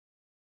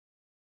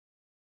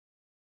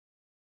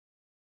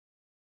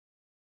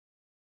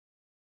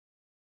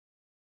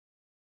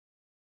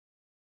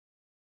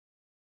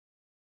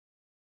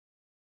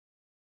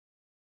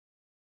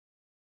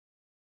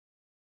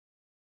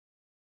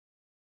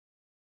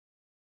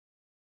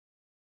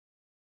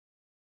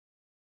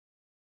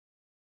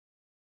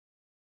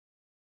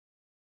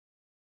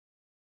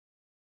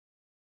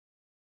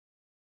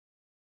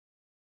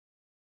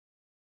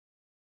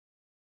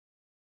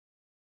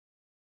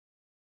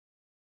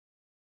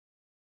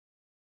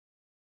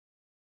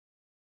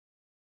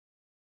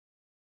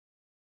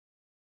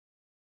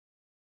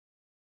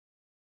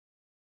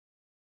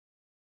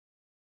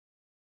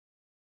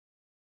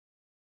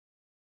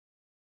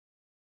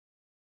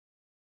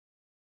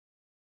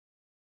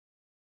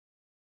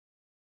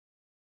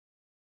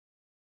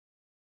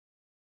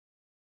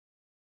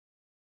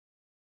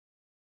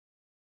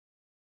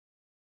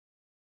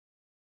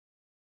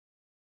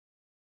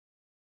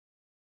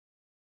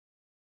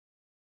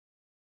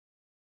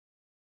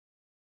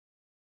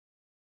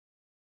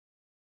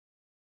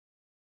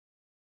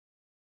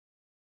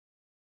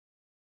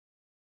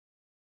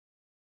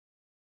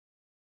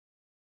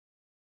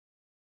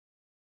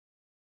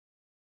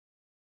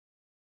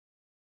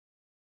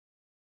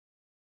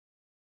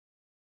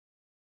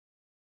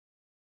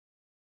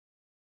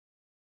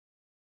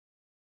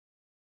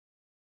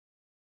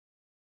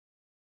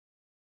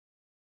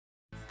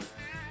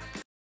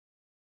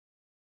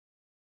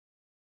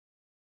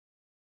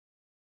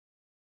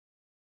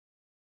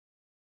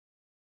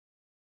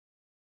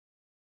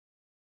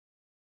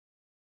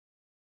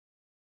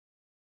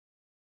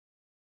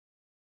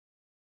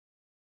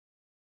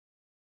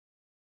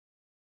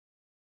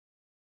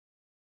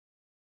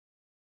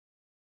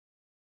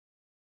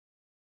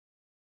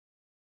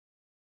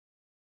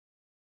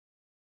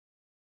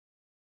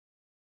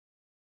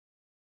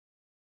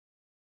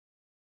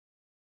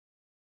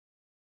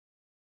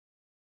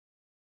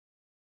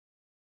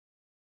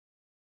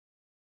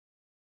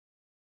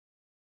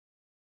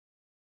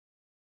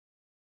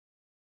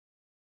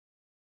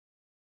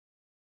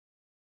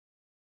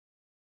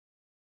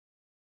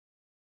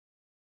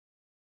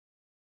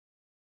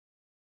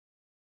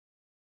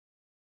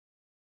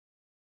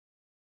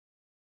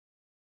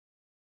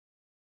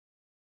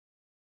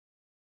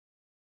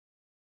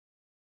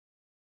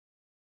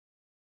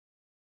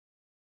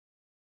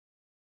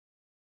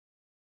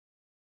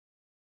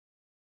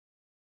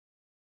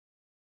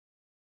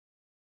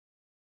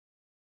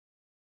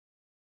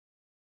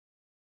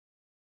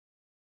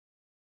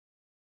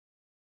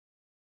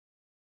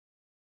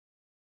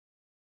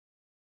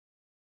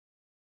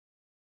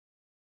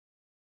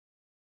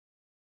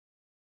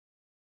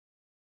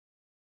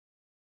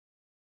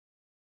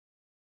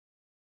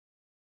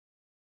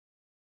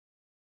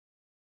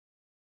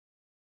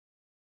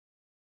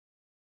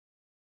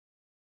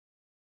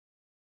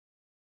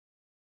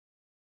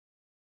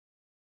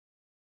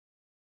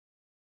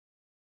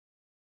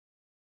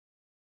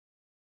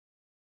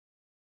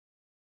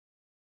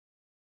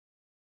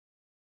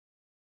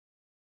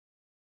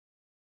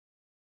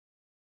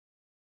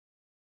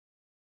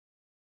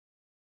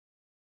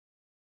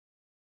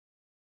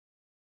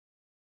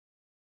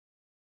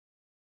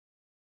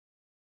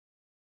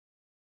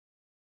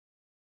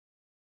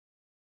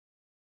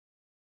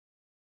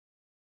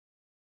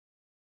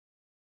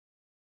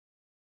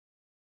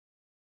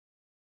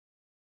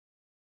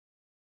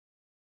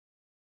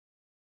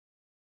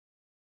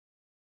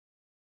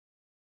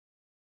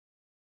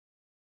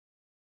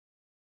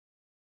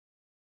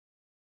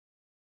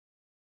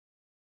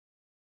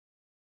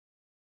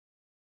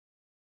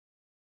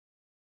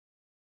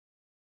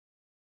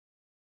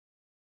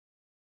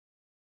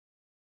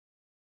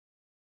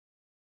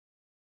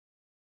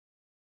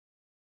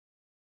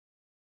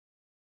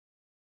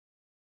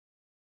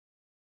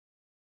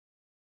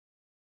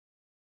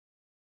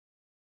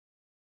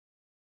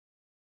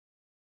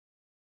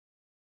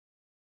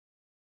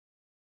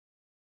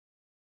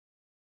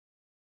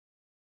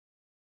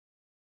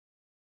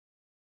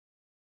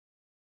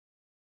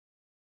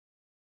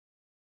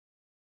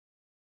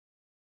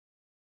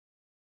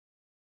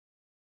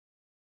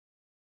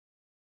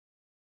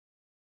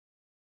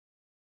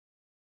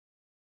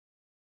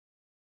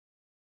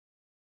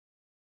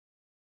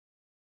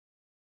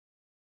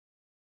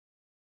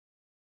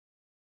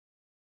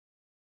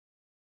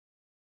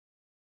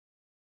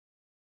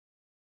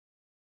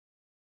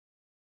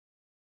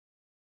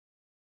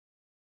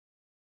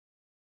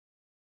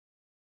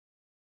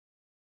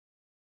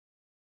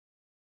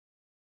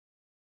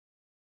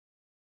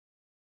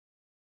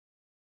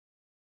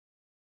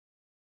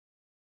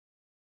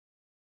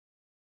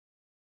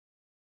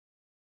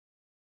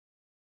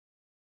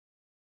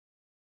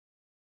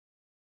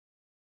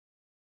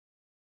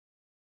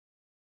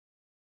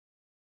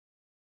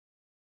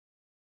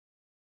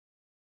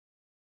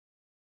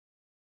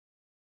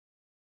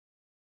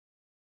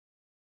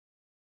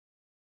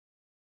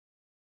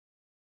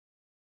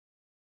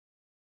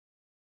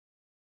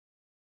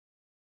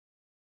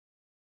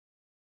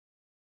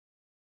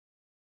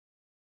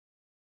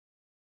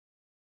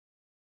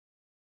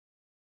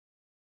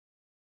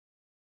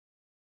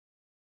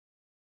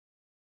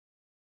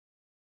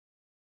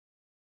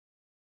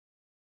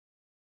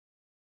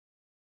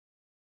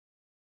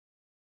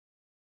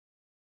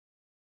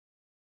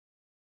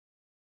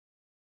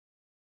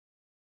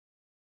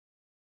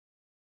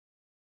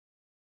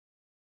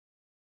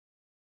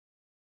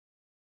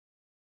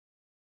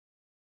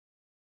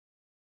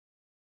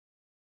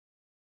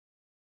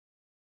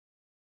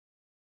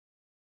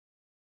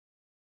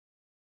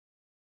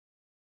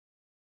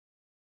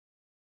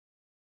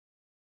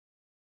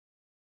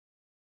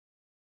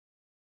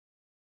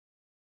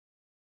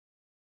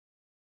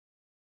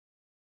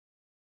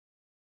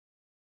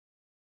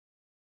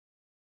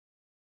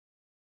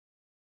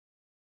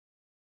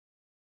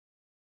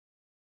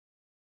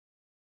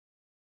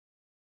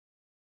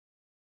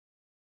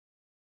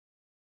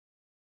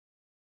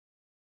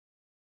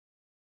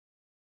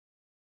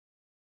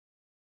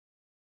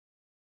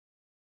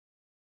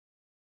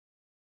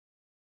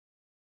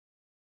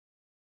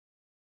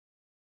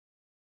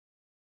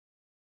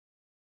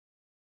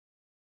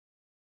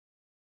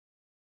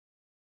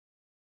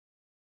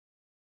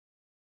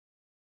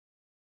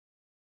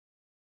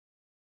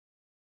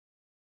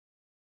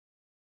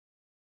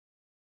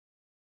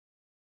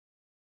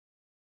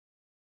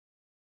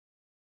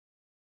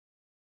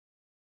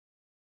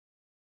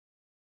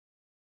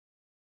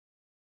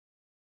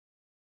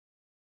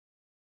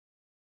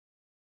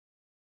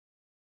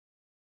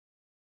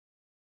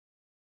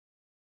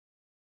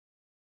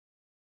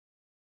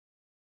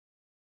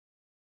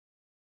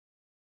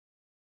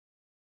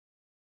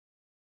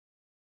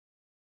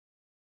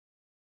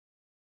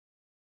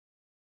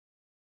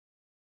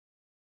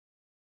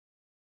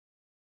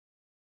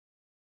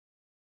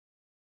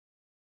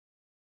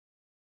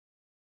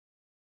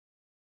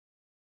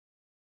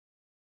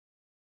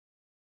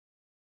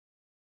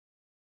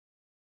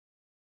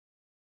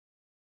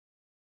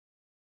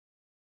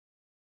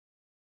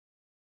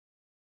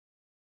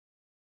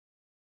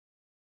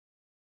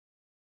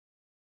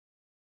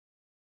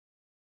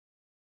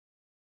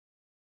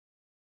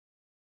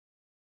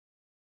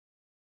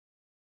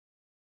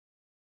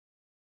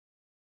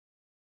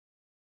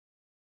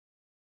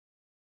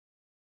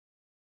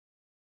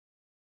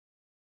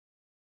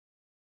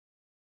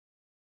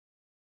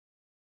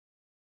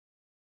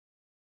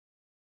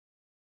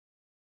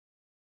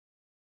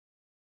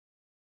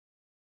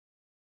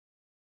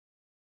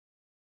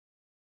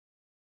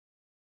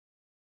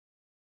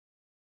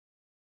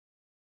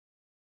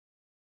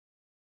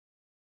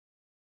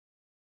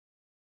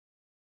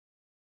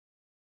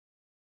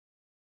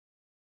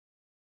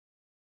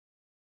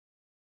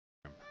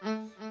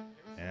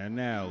And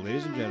now,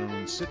 ladies and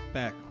gentlemen, sit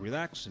back,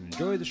 relax, and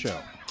enjoy the show.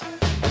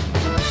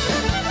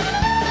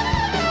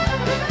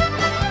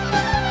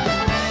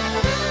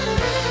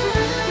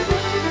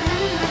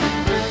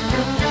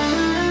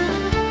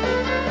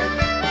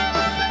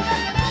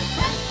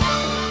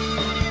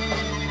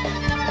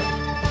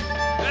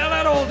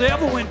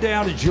 Devil went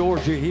down to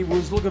Georgia. He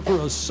was looking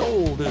for a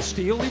soul to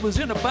steal. He was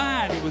in a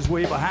bind. He was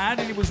way behind,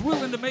 and he was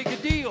willing to make a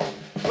deal.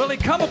 Well, he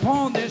come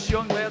upon this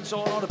young lad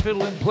sawing on a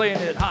fiddle and playing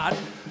it hot.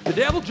 The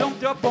devil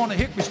jumped up on a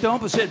hickory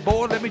stump and said,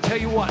 "Boy, let me tell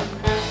you what.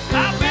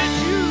 I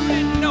bet you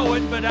didn't know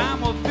it, but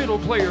I'm a fiddle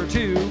player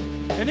too.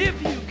 And if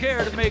you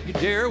care to make a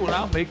dare, well,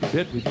 I'll make a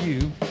bet with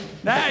you.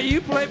 Now, you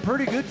play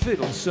pretty good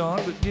fiddle,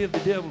 son, but give the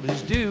devil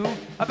his due.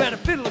 I bet a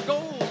fiddle of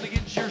gold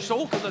against your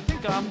soul, because I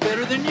think I'm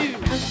better than you."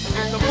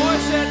 The boy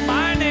said,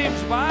 "My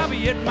name's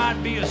Bobby, it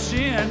might be a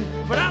sin,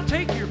 but I'll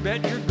take your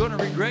bet, you're gonna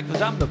regret,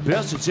 because I'm the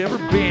best it's ever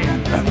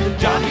been."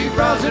 "Johnny,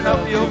 rosin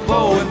up your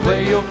bow and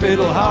play your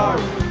fiddle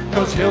hard,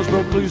 because hell's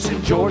broke loose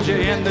in Georgia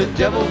and the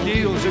devil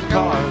deals your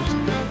cards.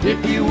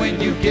 If you win,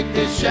 you get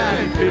this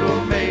shining fiddle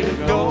made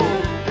of gold.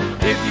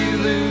 If you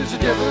lose, the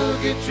devil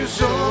gets your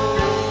soul."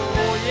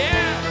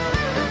 Yeah!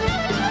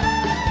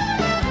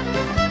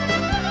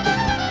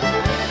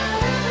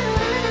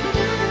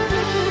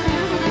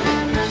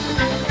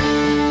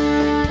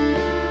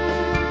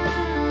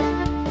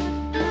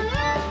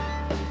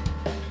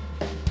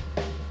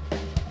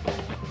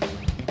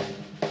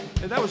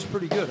 That was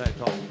pretty good, I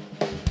thought.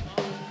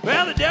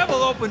 Well, the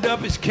devil opened up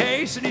his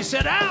case and he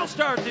said, "I'll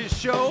start this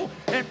show."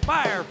 And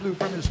fire flew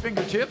from his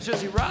fingertips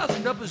as he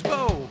rosined up his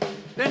bow.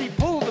 Then he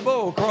pulled the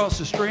bow across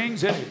the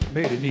strings and it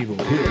made an evil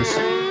hiss.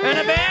 And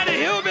a band of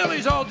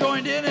hillbillies all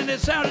joined in and it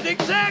sounded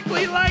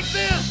exactly like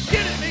this.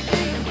 Get it, Mickey?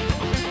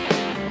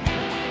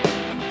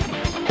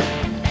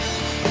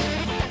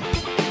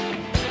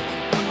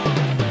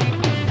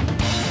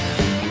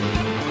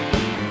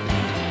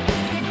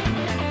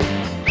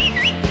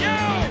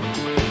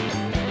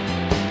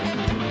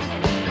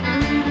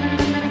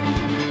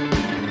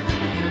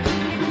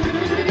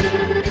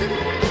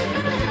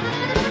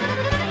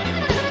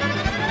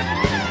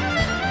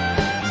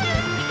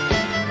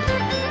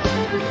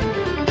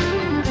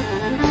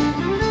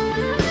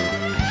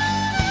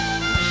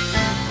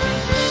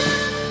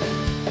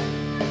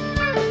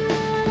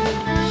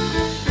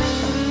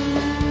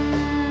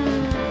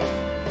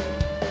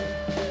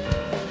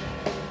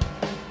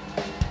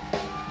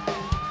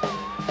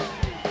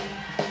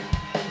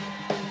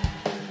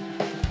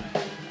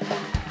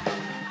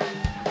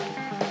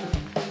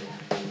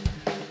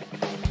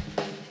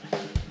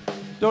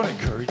 Don't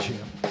encourage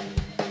him.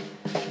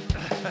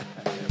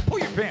 Pull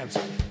your pants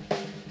up.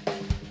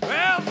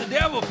 Well, the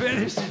devil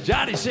finished, and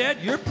Johnny said,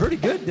 "You're pretty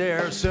good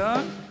there,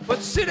 son.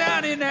 But sit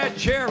down in that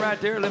chair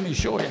right there. Let me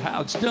show you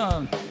how it's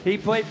done." He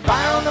played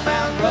 "Fire on the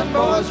Mountain, Run,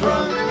 Boys,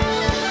 Run."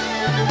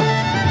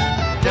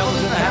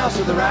 Devil's in the house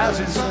of the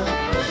rising sun.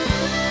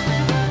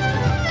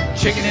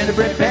 Chicken in the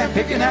bread pan,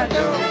 picking that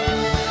dough.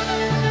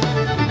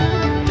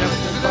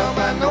 Devil's in the dog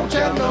by no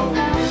child, no.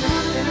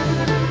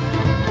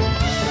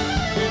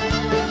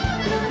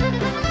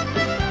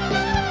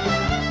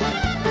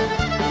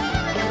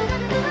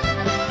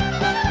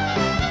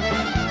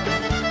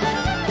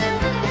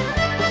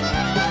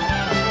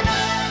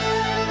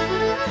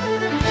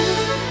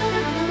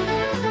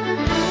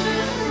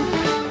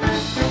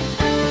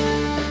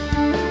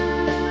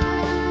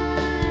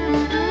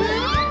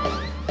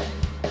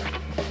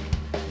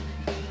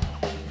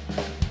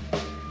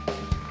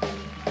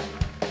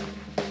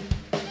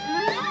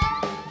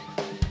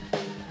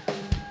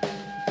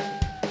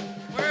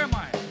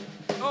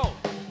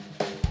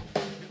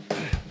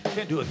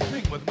 Can't do a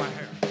thing with my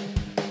hair.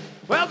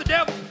 Well, the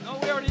devil, no,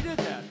 we already did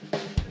that.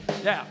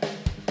 Yeah.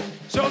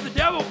 So the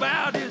devil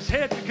bowed his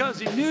head because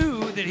he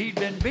knew that he'd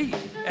been beat.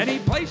 And he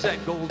placed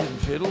that golden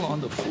fiddle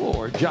on the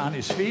floor at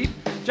Johnny's feet.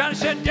 Johnny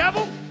said,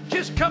 "Devil,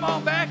 just come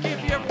on back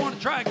if you ever want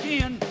to try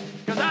again.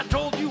 Because I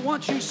told you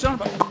once, you son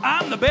of a,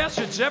 I'm the best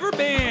it's ever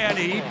been."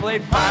 He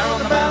played "Fire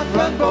on the Mountain,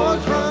 Run,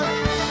 Boys, Run."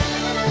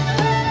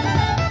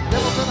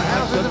 Devil's in the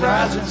house of the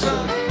rising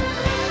sun.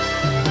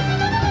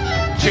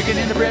 Chicken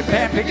in the bread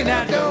pan, picking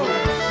that dough.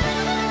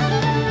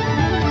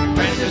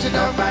 There's a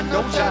dog by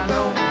no child,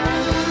 no.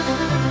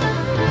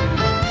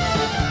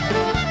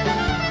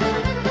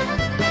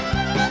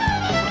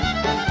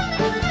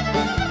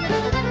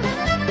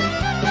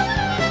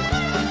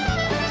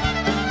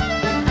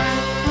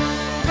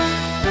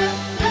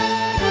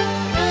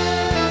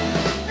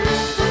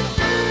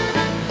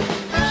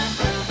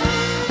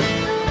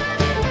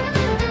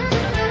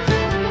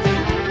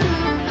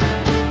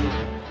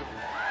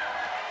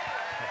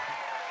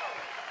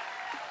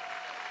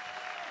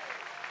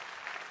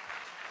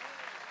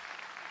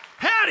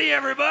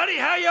 Everybody,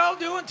 how y'all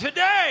doing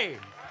today?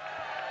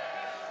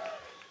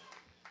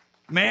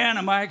 Man,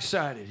 am I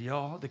excited,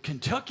 y'all. The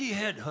Kentucky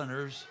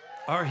Headhunters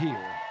are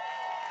here.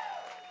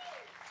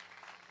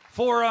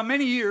 For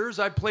many years,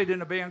 I played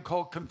in a band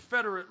called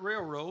Confederate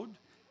Railroad,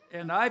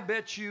 And I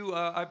bet you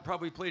I've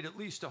probably played at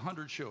least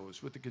 100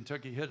 shows with the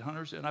Kentucky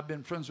Headhunters, and I've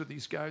been friends with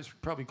these guys for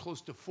probably close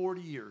to 40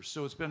 years.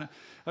 So it's been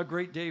a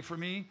great day for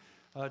me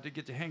to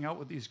get to hang out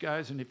with these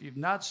guys. And if you've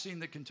not seen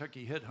the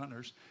Kentucky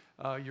Headhunters,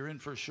 you're in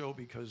for a show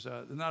because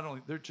not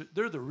only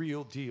they're the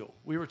real deal.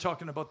 We were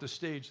talking about the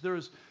stage.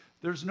 There's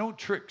no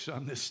tricks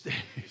on this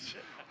stage.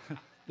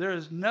 There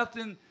is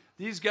nothing.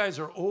 These guys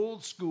are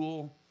old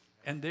school,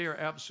 and they are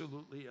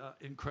absolutely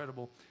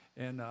incredible.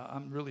 And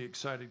I'm really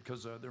excited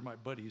because they're my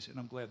buddies, and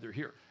I'm glad they're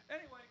here.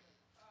 Anyway,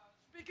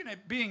 speaking of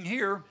being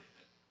here,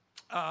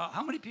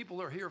 how many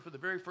people are here for the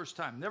very first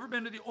time? Never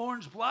been to the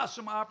Orange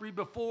Blossom Opry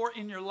before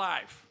in your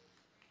life?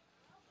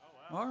 Oh,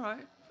 wow. All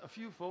right, a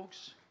few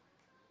folks.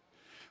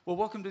 Well,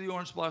 welcome to the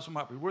Orange Blossom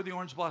Opry. We're the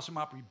Orange Blossom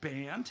Opry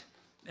Band,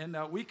 and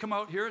we come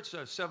out here. It's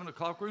 7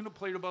 o'clock. We're going to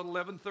play at about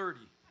 11:30.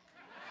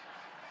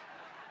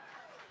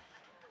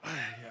 Yeah,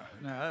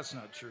 no, that's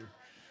not true.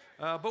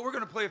 But we're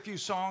going to play a few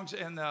songs,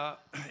 and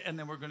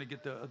then we're going to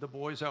get the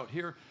boys out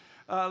here.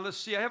 Let's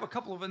see. I have a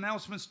couple of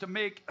announcements to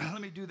make.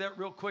 Let me do that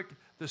real quick.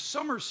 The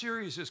summer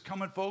series is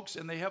coming, folks,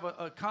 and they have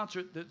a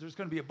concert. There's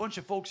going to be a bunch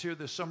of folks here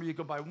this summer. You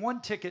can buy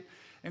one ticket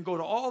and go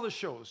to all the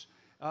shows.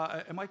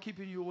 Am I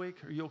keeping you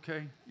awake? Are you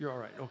okay? You're all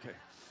right. Okay.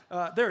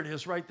 There it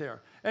is right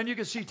there. And you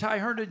can see Ty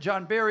Herndon,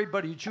 John Barry,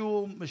 Buddy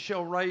Jewell,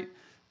 Michelle Wright,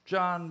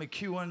 John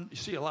McEwen. You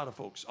see a lot of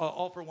folks,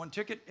 all for one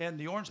ticket. And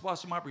the Orange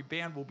Blossom Opry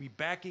Band will be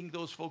backing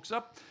those folks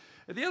up.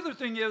 The other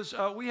thing is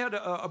we had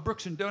a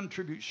Brooks and Dunn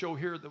tribute show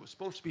here that was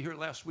supposed to be here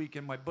last week,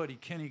 and my buddy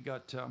Kenny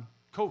got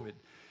COVID.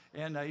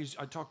 And I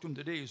talked to him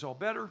today. He's all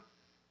better.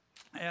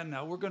 And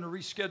we're going to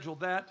reschedule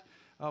that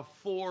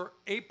for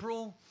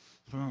April.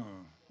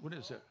 What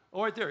is it?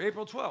 Oh, right there,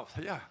 April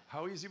 12th. Yeah,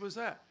 how easy was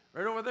that?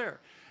 Right over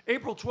there.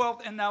 April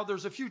 12th, and now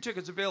there's a few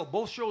tickets available.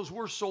 Both shows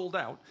were sold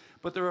out,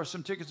 but there are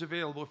some tickets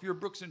available. If you're a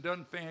Brooks and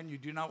Dunn fan, you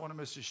do not want to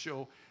miss this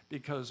show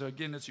because,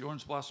 again, it's the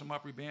Orange Blossom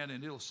Opry Band,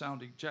 and it'll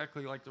sound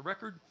exactly like the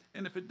record.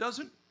 And if it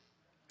doesn't,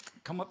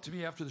 come up to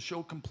me after the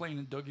show, complain,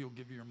 and Dougie will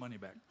give you your money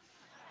back.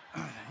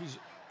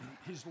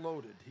 He's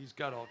loaded. He's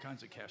got all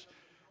kinds of cash.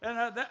 And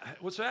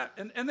what's that?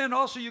 And then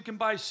also you can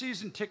buy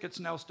season tickets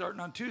now starting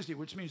on Tuesday,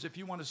 which means if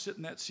you want to sit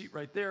in that seat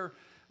right there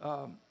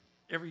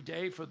every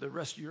day for the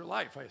rest of your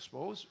life, I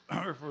suppose,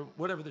 or for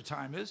whatever the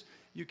time is,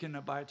 you can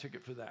buy a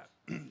ticket for that.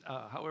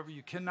 However,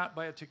 you cannot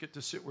buy a ticket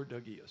to sit where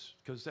Dougie is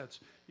because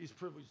he's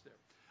privileged there.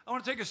 I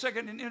want to take a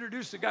second and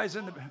introduce the guys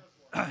in the back.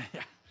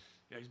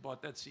 Yeah, he's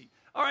bought that seat.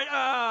 All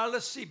right,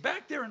 let's see.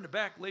 Back there in the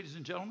back, ladies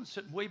and gentlemen,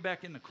 sitting way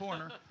back in the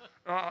corner,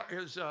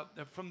 is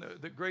from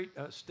the great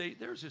state.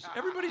 There's this.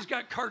 Everybody's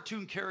got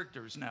cartoon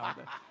characters now.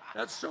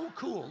 That's so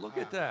cool. Look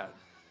at that.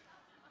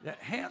 That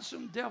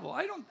handsome devil.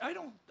 I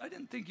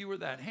didn't think you were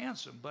that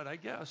handsome, but I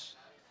guess.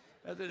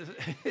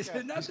 He's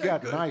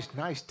got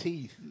nice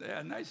teeth.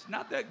 Yeah, nice.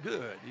 Not that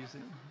good. He's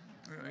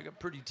got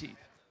pretty teeth.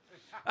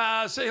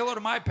 Say hello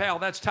to my pal.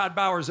 That's Todd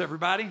Bowers,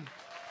 everybody.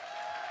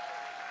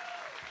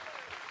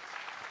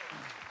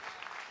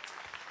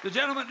 The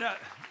gentleman,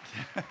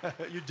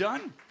 you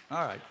done?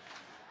 All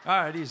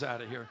right, he's out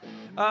of here.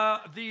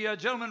 The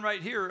gentleman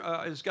right here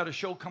has got a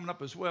show coming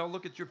up as well.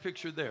 Look at your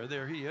picture there.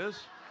 There he is.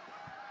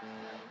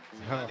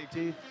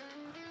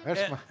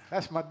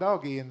 That's my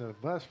doggy in the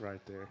bus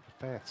right there.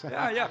 Patch.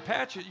 Yeah,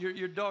 Patch.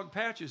 Your dog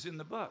Patch is in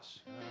the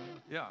bus.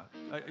 Yeah,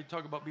 I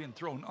talk about being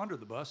thrown under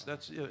the bus.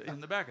 That's in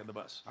the back of the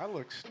bus. I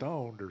look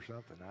stoned or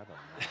something. I don't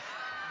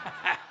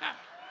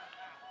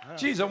know.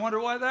 Geez, I wonder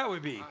why that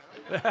would be.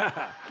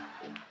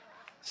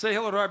 Say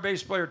hello to our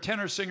bass player,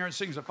 tenor singer, and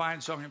sings a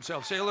fine song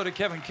himself. Say hello to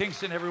Kevin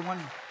Kingston, everyone.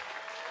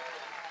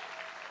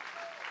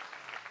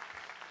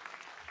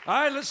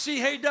 All right, let's see.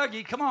 Hey,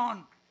 Dougie, come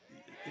on.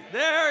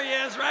 There he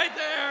is, right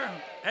there.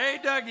 Hey,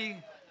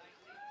 Dougie.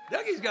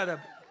 Dougie's got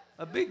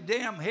a big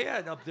damn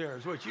head up there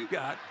is what you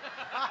got.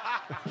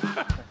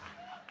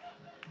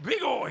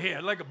 Big old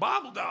head, like a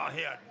bobble doll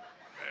head.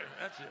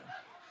 That's it.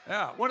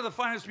 Yeah, one of the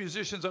finest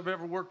musicians I've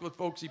ever worked with,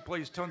 folks. He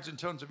plays tons and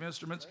tons of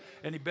instruments,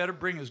 and he better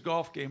bring his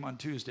golf game on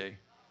Tuesday.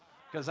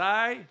 Because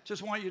I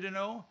just want you to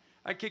know,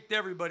 I kicked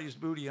everybody's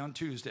booty on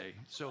Tuesday.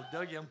 So,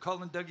 Dougie, I'm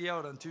calling Dougie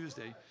out on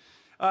Tuesday.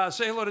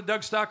 Say hello to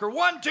Doug Stocker.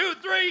 1, 2,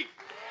 3.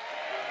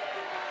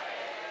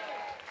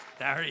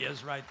 There he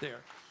is right there.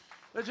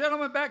 The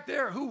gentleman back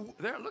there,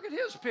 look at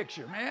his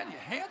picture, man. You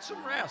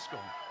handsome rascal.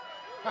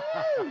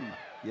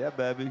 Yeah,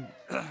 baby.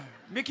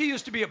 Mickey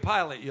used to be a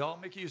pilot, y'all.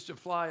 Mickey used to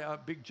fly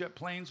big jet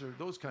planes or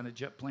those kind of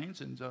jet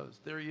planes, and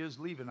there he is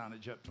leaving on a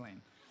jet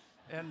plane.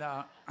 And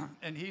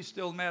he's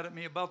still mad at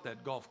me about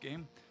that golf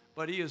game,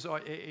 but he is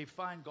a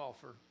fine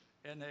golfer,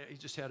 and he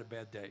just had a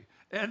bad day.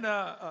 And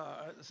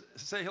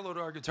say hello to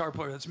our guitar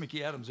player. That's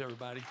Mickey Adams,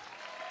 everybody.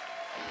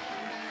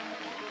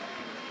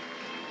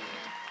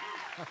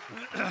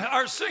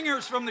 Our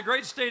singers from the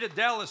great state of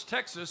Dallas,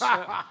 Texas. Look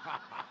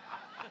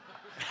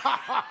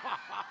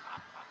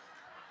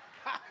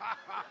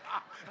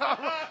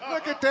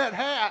at that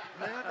hat,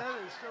 man. That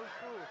is so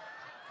cool.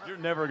 You're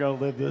never going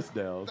to live this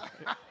down.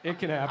 It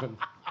can happen.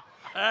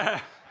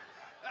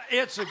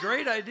 It's a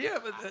great idea,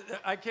 but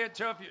I can't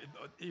tell if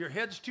your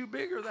head's too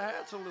big or the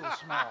hat's a little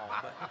small.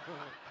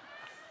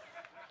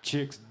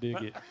 Chicks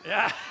dig it.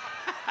 Yeah.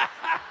 I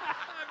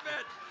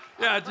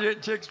bet. Yeah,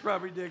 chicks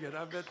probably dig it.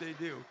 I bet they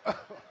do.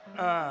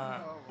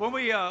 When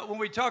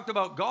we talked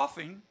about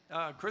golfing,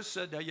 Chris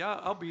said, yeah,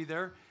 I'll be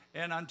there.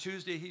 And on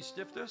Tuesday, he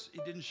stiffed us. He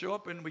didn't show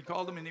up, and we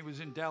called him, and he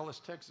was in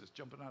Dallas, Texas,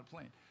 jumping on a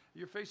plane.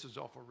 Your face is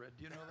awful red.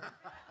 Do you know that?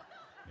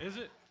 Is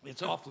it?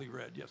 It's awfully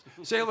red, yes.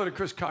 Say hello to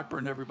Chris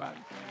Cockburn, everybody.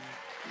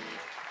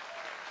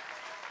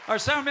 Our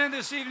sound man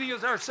this evening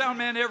is our sound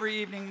man every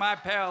evening. My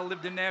pal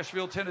lived in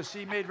Nashville,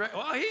 Tennessee.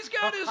 Well, he's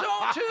got his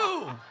own,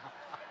 too.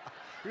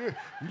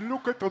 You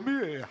look at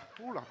me.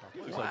 Wow.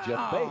 Like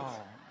Jeff Bates.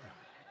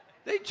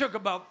 They took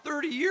about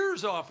 30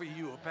 years off of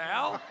you,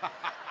 pal.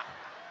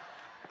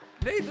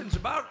 Nathan's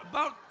about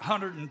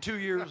 102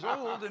 years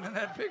old, and in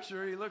that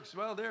picture, he looks,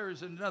 well,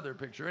 there's another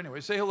picture.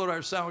 Anyway, say hello to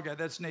our sound guy.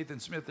 That's Nathan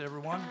Smith,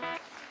 everyone.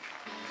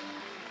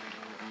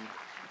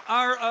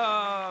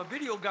 Our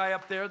video guy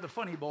up there, the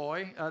funny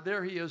boy,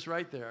 there he is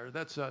right there.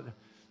 That's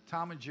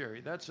Tom and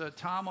Jerry. That's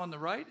Tom on the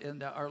right,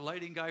 and our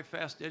lighting guy,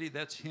 Fast Eddie,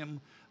 that's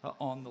him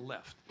on the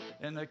left.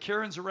 And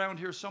Karen's around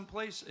here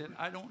someplace, and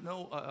I don't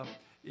know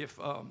if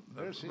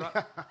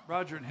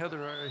Roger and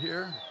Heather are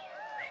here.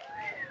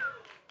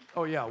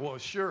 Oh, yeah, well,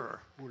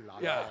 sure.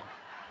 Yeah.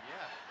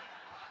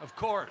 Of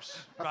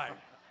course,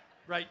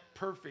 right,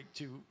 perfect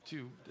to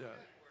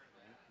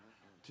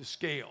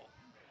scale,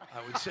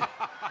 I would say.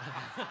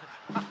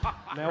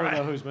 Now we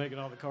know who's making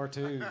all the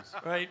cartoons.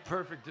 Right,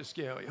 perfect to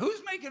scale.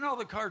 Who's making all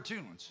the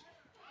cartoons?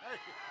 Hey,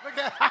 look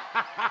at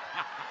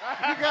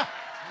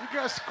you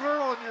got a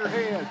squirrel in your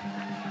head.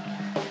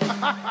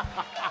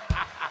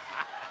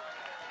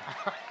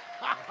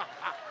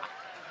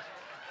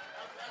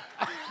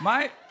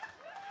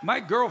 My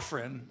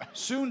girlfriend,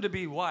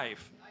 soon-to-be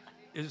wife,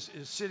 is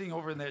sitting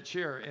over in that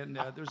chair, and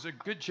there's a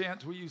good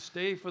chance. Will you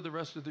stay for the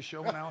rest of the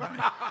show now,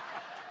 honey?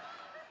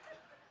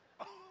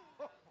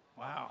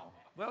 Wow.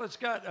 Well, it's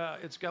got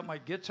my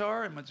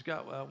guitar, and it's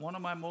got one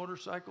of my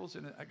motorcycles,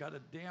 and I got a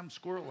damn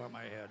squirrel on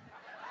my head.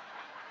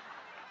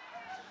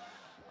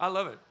 I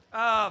love it.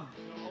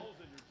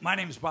 My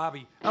name's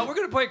Bobby. We're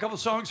going to play a couple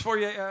songs for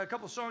you, a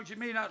couple songs you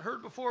may not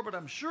heard before, but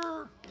I'm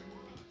sure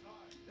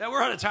that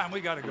we're out of time. We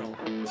got to go.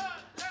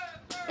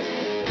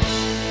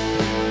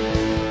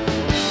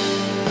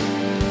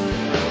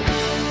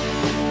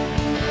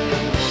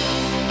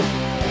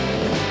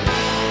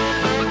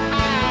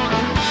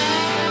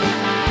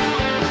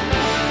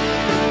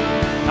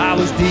 I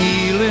was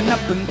dealing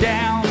up and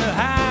down the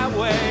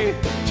highway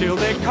till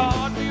they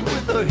caught me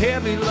with a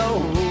heavy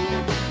load.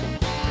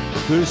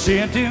 They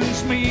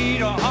sentenced me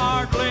to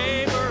hard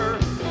labor,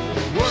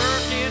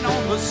 working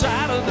on the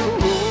side of the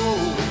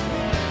road.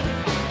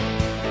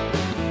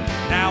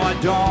 Now I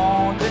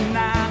don't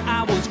deny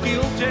I was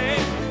guilty,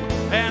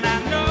 and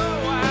I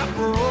know I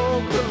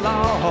broke the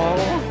law.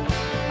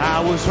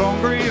 I was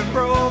hungry and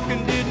broke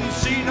and didn't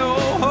see no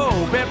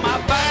hope, and my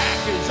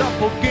back is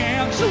up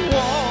against the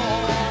wall.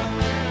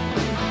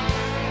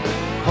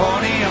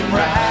 Honey, I'm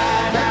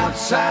right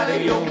outside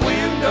of your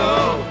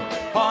window.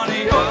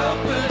 Honey,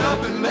 open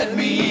up and let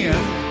me in.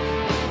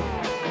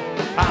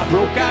 I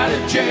broke out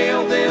of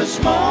jail this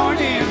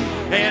morning,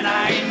 and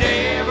I ain't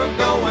never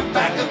going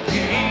back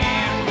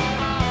again.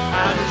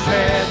 I just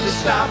had to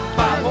stop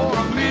by for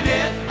a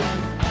minute,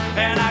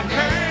 and I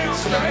can't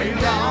stay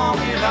long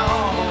at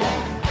all.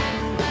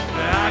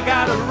 I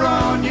gotta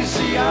run, you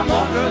see I'm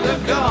under the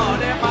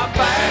gun, and my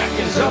back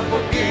is up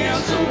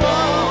against the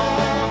wall.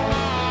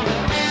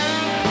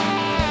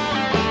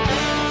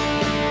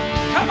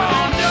 Come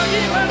on,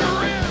 Dougie, let her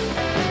rip.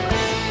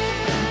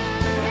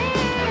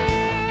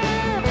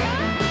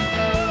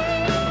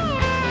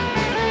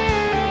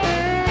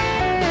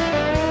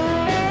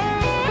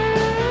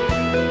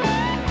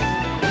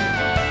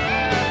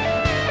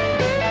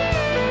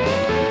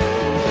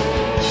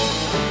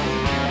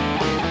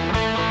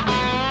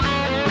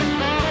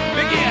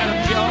 Big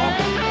Adams, y'all.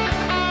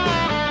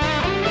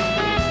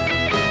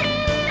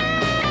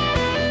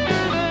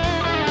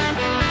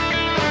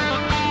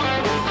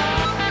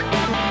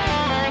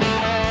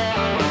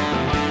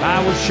 I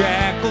was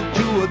shackled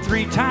to a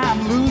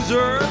 3-time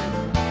loser,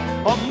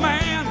 a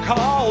man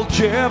called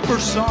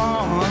Jefferson.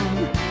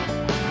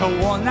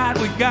 One night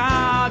we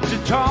got to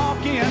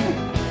talking,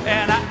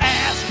 and I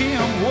asked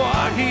him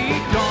what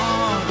he'd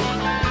done.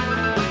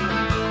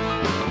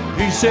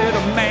 He said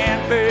a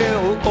man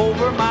fell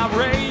over my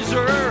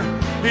razor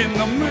in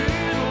the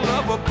middle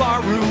of a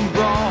barroom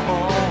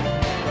brawl.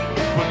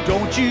 But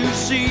don't you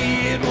see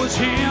it was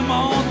him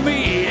on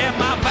me, and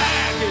my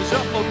back is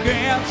up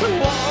against the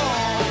wall.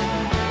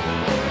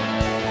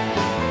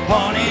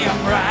 Honey,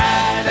 I'm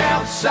right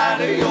outside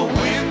of your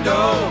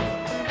window.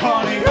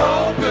 Honey,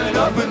 open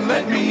up and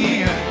let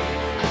me in.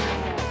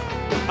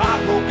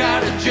 I broke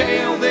out of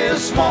jail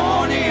this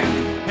morning,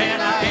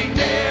 and I ain't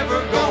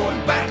never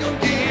going back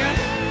again.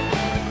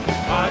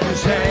 I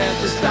just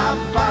had to stop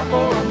by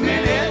for a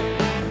minute,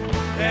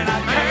 and I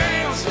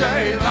can't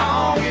stay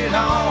long at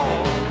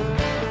all.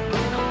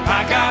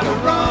 I gotta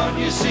run,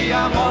 you see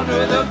I'm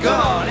under the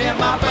gun, and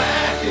my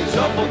back is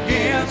up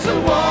against the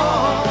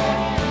wall.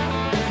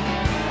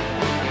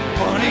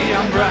 Honey,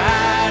 I'm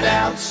right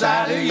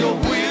outside of your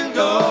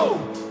window.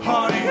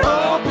 Honey,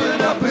 open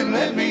up and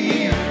let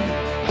me in.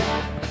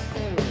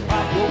 I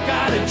broke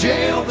out of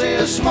jail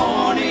this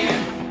morning,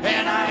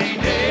 and I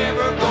ain't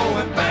ever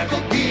going back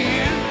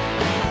again.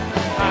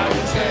 I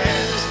just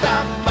had to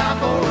stop by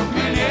for a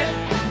minute,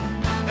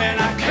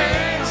 and I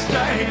can't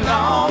stay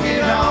long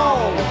at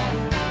all.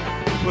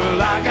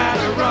 Well, I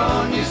gotta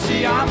run, you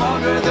see I'm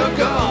under the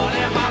gun,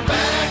 and my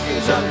back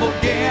is up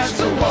against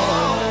the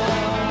wall.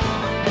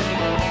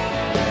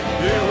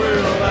 Yeah,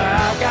 well,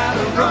 I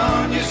gotta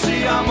run, you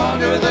see I'm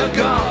under the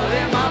gun,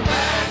 and my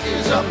back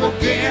is up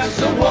against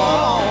the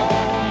wall.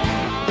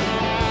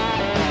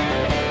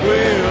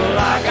 Well,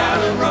 I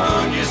gotta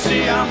run, you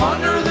see I'm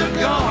under the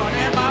gun,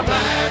 and my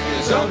back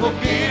is up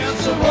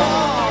against the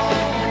wall.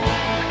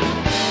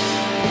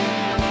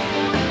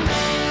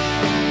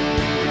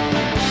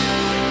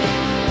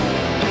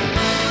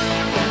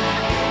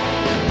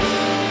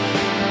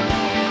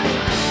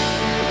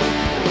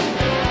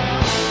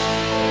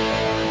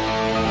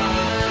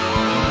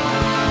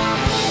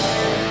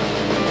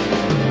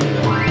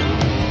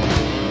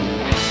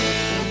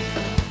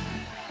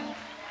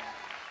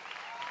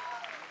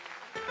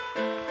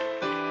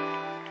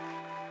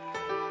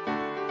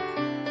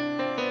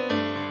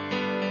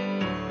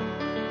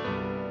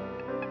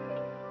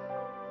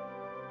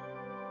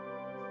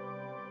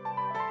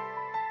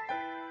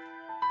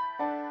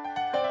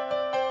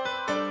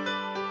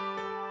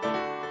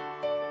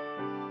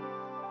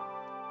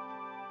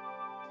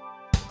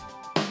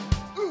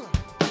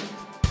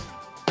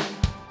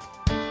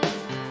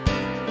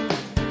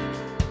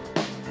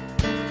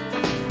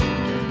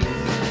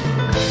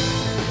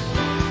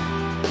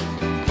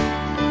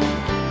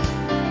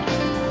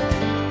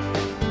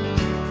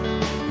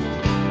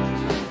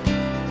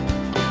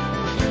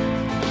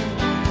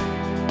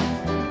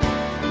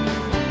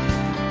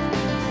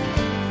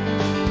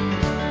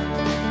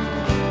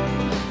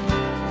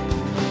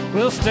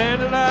 We'll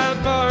stand in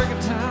line bargain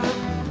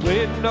time,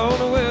 waiting on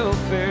the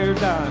welfare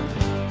dime,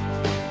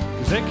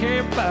 'cause they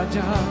can't buy a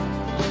job.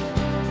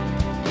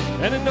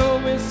 And an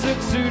old man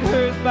silk suit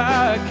hurries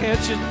by,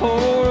 catches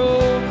poor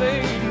old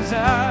lady's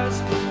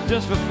eyes.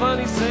 Just for fun,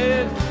 he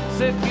said,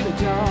 get a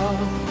job.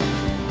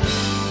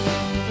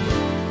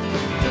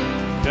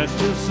 That's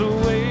just the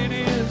way it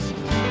is.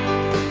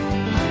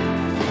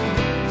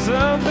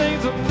 Some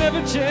things will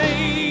never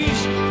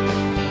change.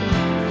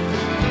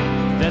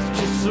 That's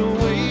just the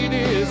way it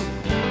is.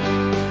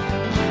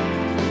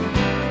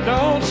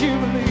 Don't you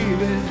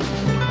believe it?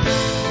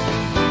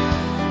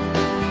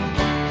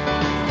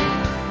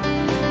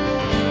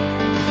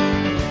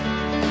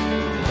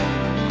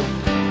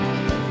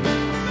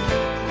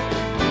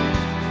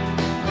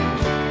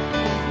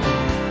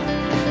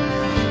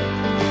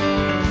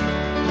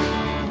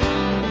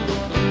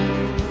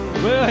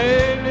 Well,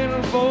 hey,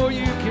 little boy,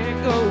 you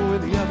can't go where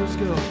the others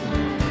go.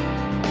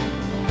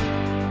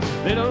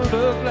 They don't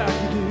look like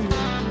you do.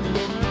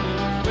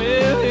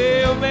 Well,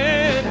 hell,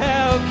 man,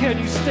 how can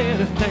you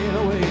stand a thing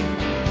away?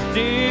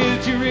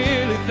 Did you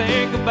really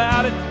think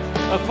about it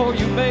before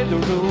you made the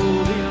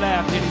rule? He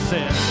laughed and he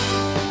said,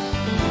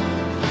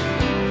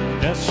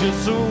 that's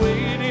just the way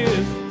it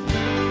is.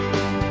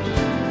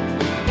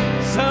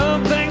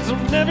 Some things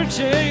will never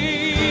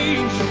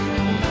change.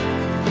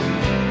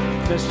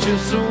 That's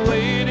just the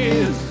way it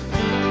is.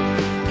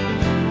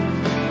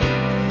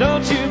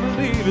 Don't you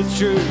believe it's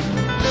true?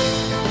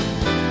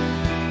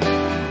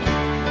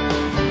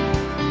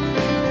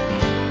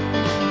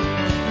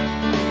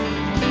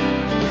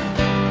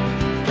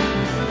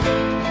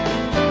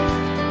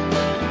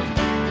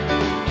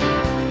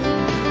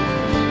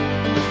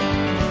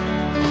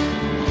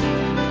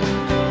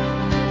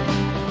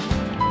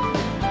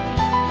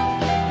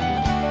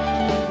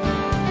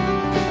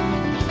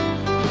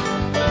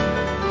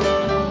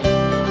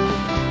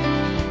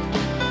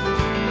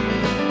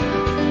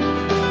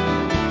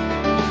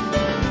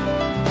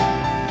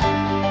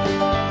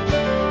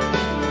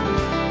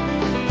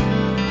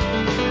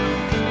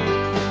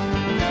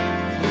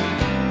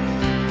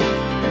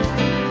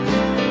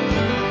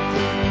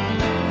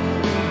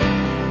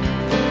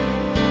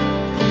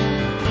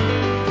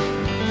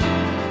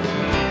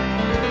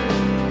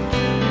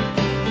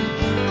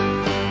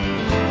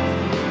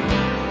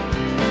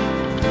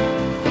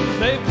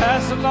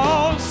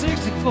 Along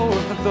 64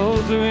 for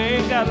those who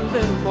ain't got a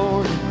little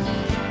more,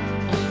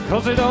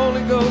 'cause it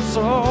only goes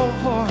so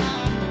far.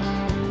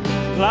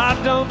 Life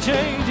don't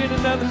change in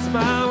another's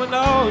mind when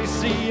all you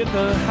see at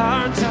the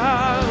higher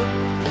time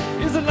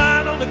is a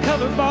line on the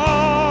cover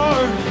bar.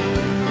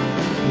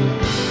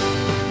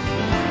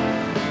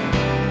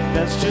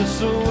 That's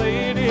just the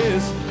way it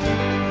is.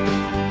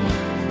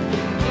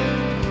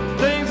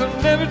 Things will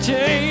never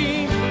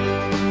change.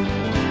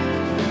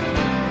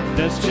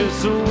 That's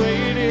just the way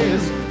it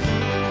is.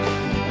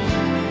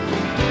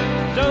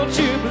 Don't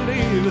you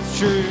believe it's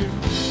true?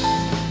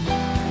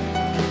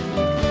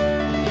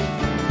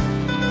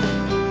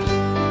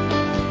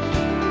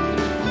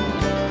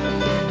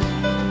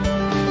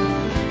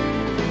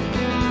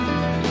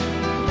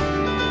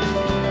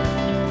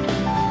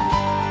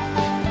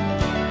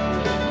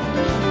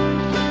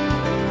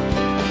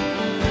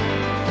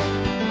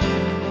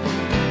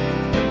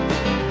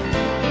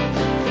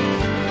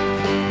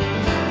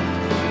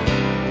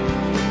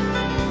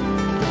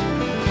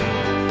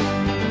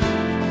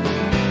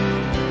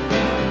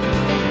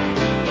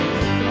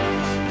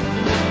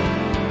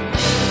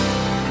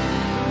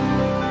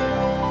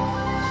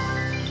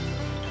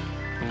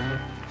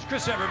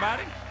 Chris,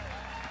 everybody.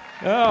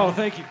 Oh,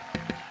 thank you.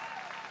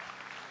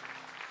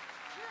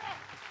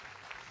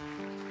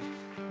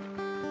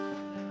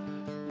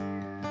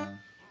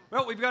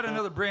 Well, we've got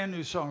another brand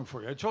new song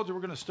for you. I told you we're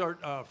going to start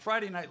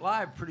Friday Night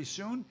Live pretty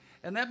soon,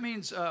 and that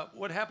means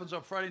what happens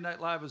on Friday Night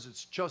Live is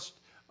it's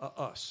just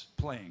us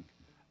playing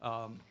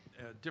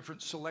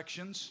different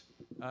selections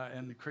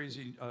and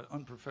crazy,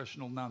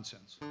 unprofessional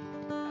nonsense.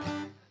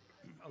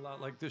 A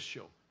lot like this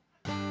show.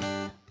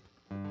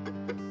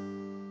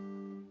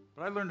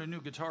 But I learned a new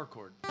guitar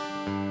chord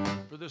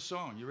for this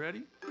song. You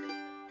ready?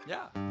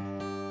 Yeah.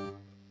 I'm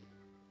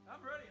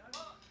ready.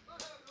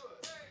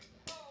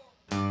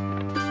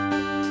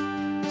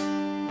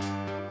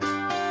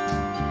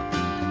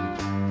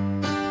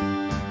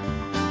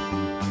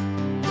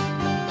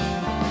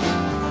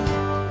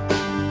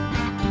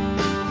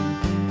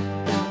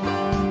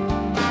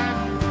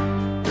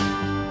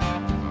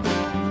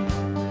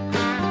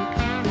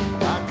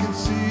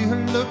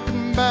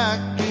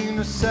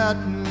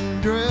 Satin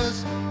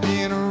dress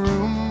in a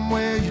room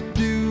where you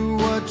do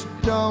what you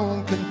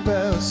don't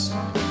confess.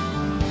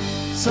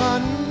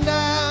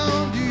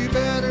 Sundown, you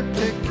better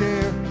take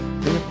care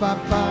if I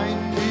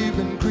find you've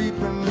been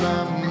creeping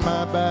round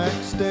my back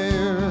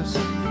stairs.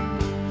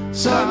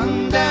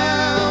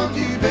 Sundown,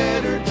 you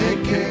better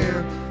take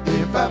care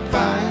if I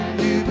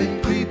find you've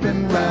been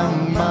creeping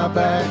round my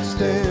back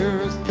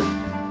stairs.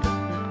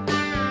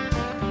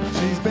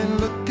 She's been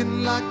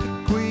looking like the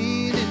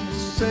queen in the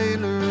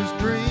sailor's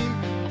dream.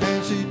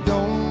 She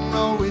don't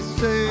always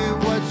say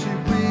what she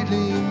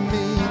really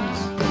means.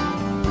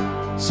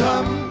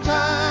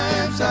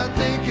 Sometimes I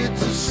think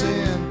it's a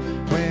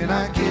sin when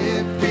I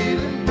get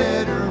feeling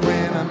better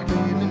when I'm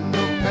feeling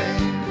no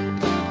pain.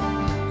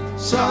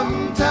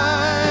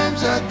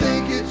 Sometimes I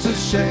think it's a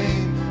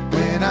shame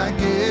when I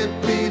get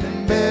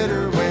feeling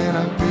better when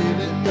I'm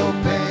feeling no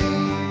pain.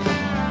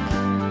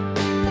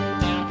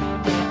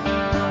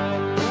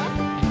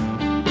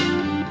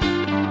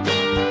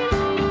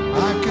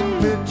 I can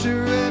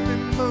picture every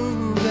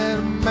move that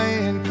a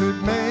man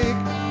could make.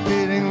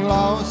 Getting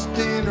lost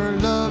in her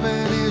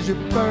loving is your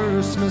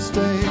first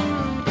mistake.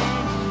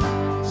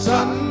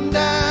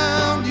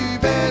 Sundown, you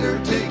better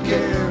take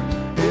care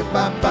if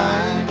I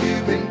find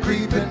you've been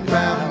creeping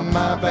round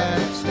my back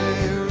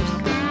stairs.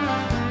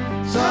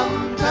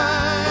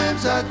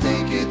 Sometimes I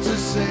think it's a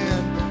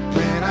sin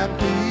when I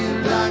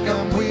feel like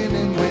I'm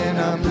winning when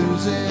I'm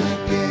losing again.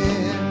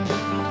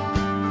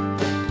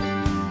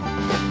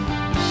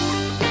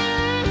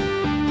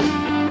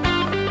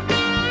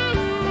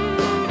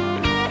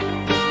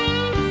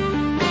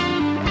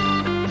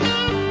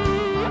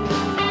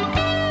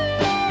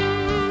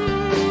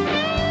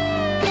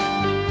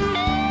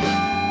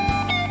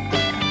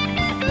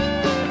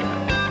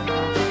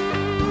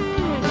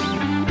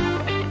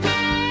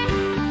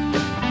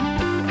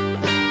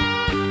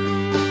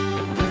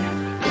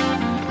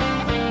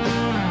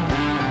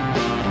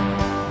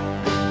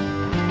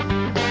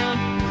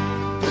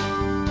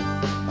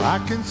 I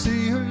can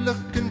see her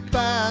looking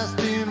fast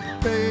in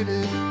her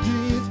faded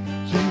jeans.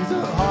 She's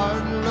a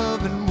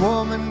hard-loving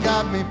woman,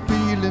 got me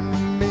feeling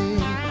mean.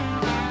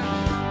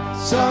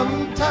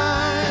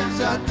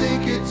 Sometimes I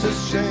think it's a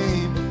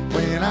shame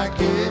when I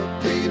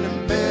get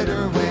feeling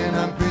better when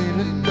I'm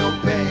feeling no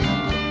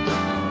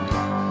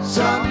pain.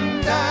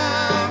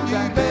 Sometimes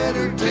you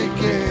better take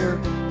care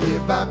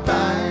if I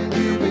find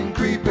you've been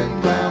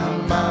creeping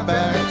round my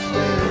back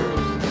stairs.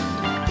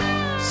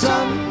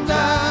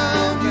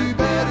 Sometimes you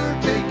better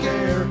take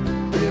care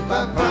if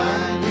I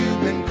find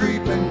you've been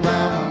creeping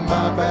round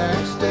my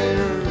back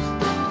stairs.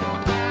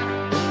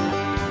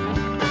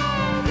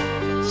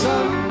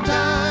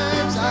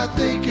 Sometimes I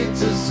think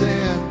it's a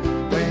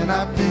sin when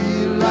I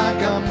feel like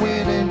I'm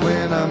winning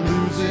when I'm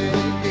losing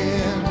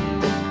again.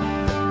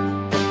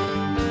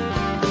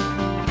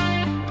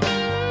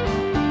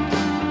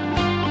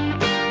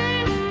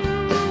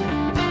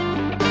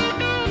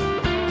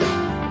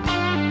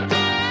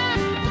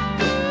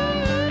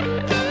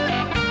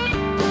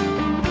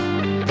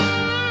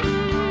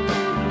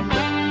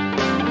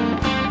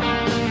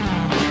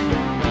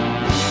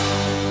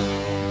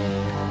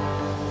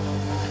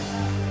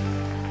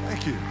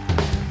 Thank you.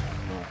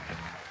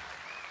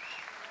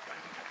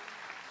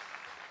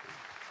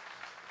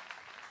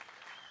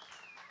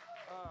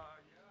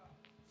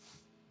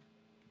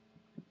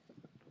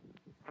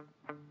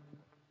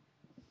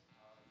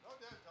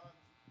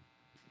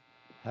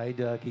 Hi,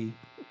 Ducky.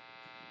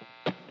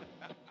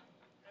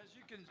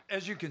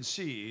 As you can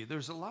see,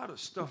 there's a lot of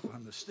stuff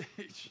on the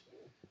stage.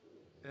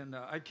 And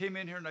I came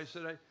in here and I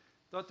said, I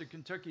thought the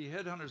Kentucky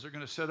Headhunters are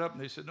going to set up.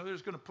 And they said, no, they're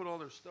just going to put all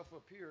their stuff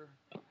up here.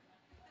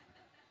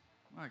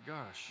 My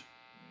gosh.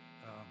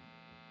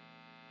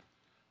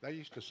 They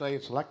used to say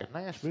it's like a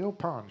Nashville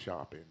pawn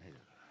shop in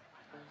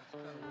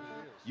here.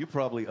 You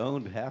probably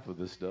owned half of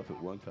this stuff at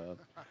one time.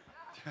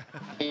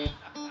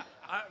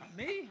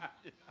 Me?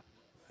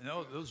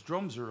 No, those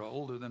drums are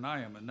older than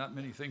I am, and not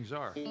many things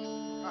are.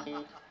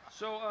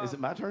 So Is it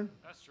my turn?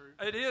 That's true.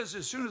 It is.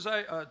 As soon as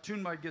I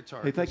tune my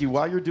guitar. Hey, thank you.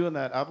 While you're doing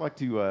that, I'd like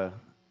to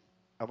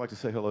I'd like to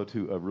say hello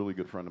to a really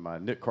good friend of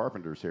mine, Nick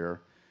Carpenter's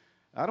here.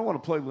 I don't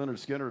want to play Leonard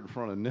Skinner in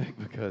front of Nick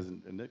because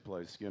Nick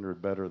plays Skinner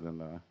better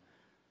than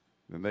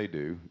they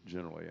do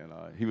generally. And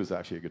he was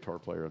actually a guitar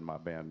player in my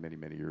band many,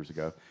 many years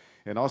ago.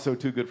 And also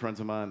two good friends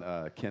of mine,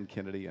 Ken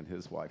Kennedy and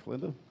his wife,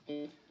 Linda,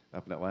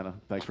 up in Atlanta.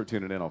 Thanks for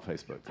tuning in on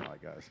Facebook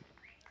tonight, guys.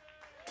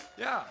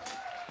 Yeah.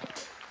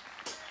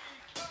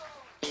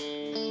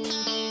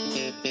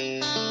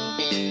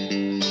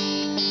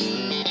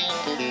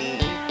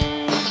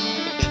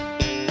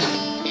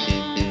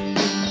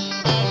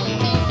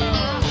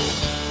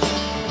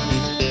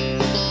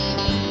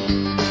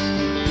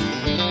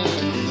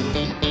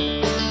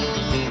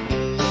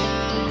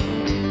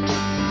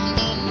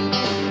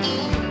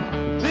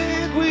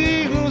 Big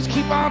wheels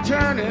keep on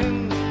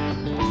turning,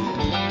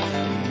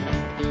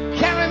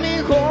 carry me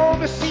home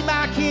to see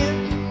my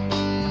kids,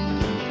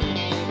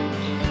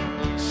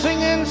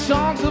 singing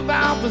songs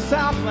about the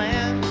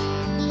Southland.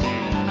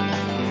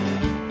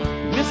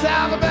 Miss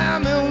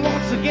Alabama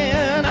once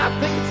again, I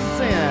think it's a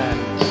sin.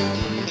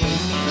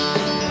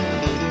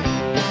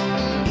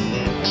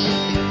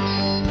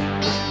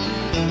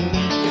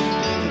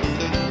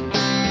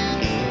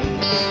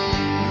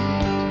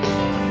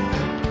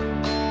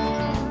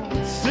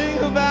 Sing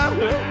about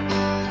her,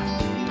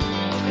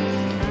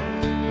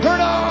 Hurt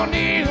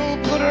O'Neill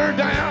put her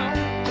down.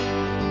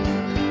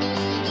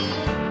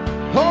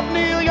 Hope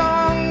Neil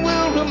Young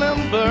will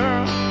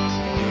remember.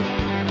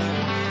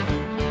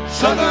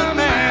 Southern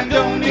man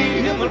don't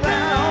need him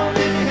around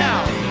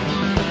anyhow.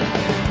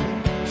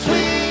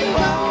 Sweet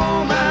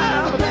home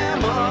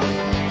Alabama,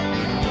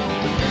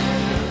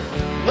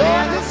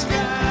 Lord, the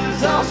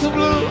sky's also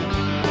blue.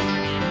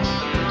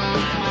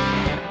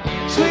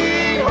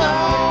 Sweet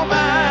home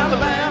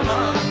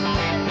Alabama,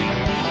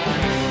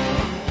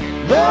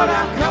 Lord,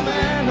 I'm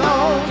coming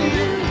home to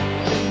you.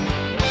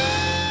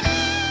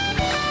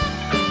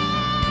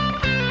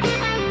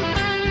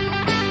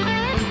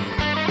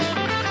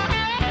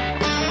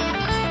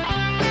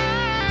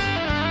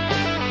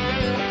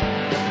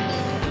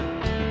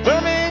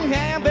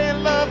 Birmingham, they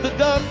love the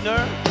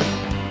governor.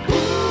 Ooh,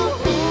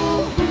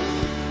 ooh,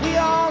 ooh. We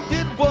all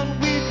did what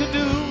we could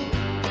do.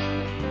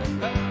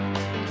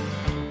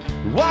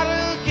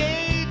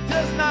 Watergate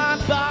does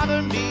not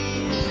bother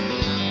me.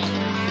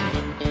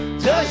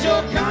 Does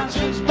your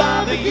conscience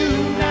bother you?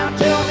 Now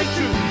tell me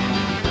true.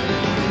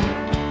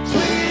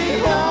 Sweet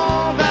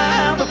home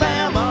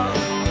Alabama,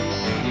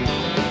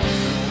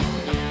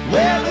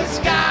 where the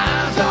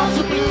sky's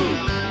also blue.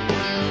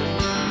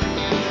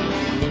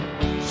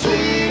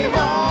 Sweet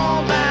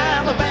home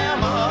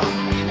Alabama,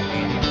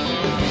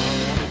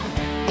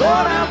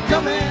 Lord, I'm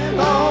coming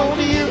home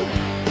to you.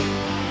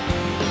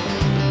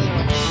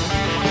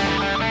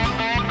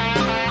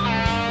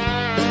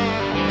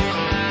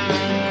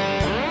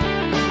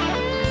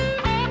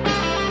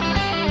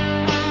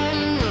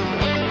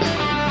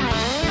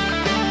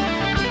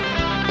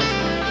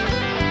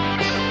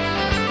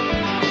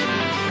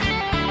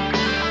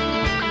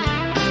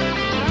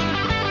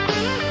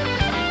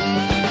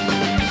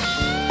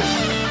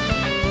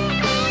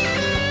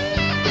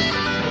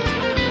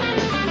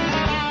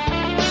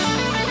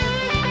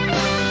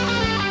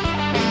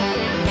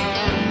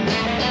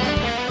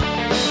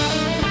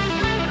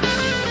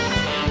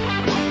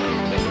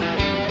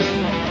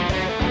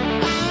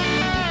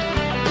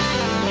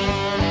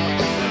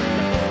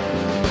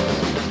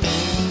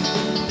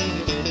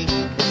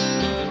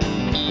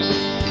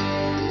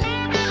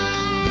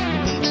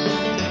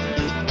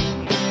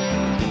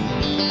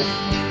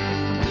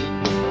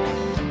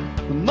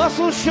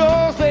 Muscle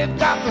shows they've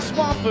got the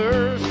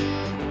swampers.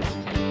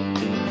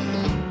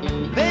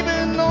 They've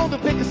been known to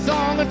pick a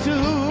song or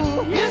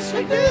two. Yes,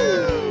 we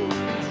do.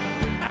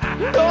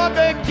 Lord,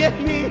 they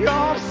get me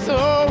off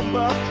so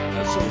much.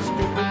 That's so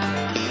stupid.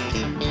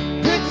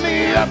 Pick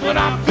me up when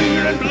I'm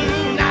feeling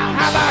blue. Now,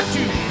 how about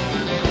you?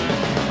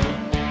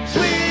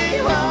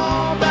 Sweet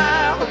home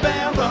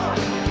Alabama,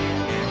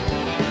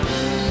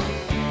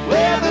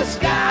 where the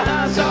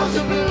sky's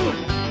also blue.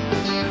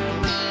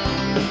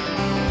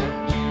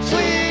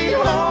 Sweet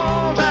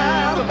home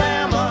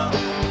Alabama,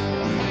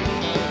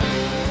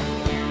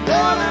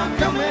 Lord, I'm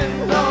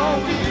coming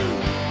home to you.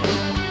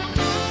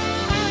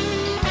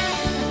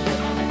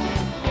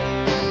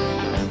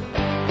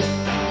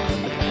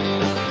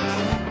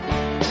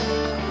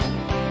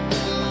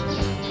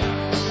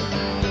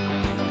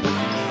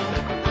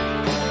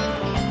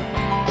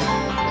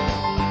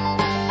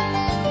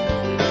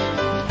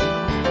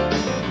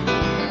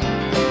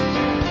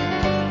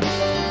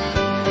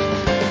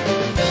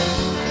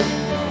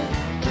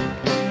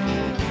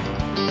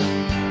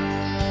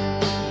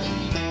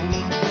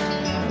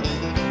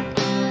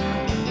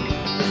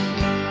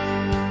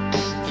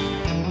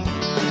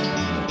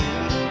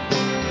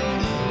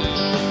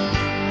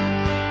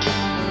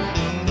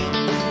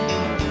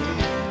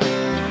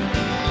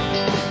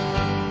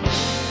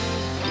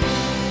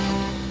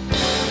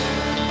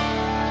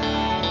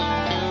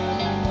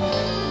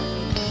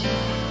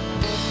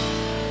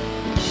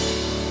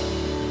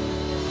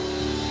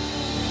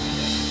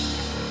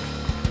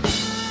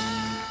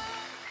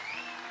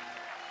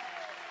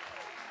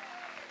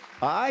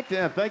 All right,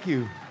 then. Thank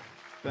you.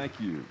 Thank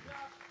you.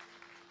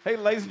 Hey,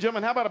 ladies and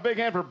gentlemen, how about a big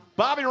hand for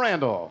Bobby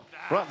Randall,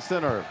 front and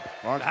center,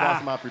 Orange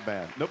Blossom Opry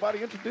Band.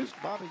 Nobody introduced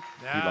Bobby.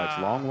 He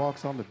likes long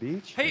walks on the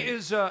beach. Hey,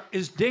 is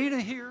Dana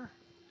here?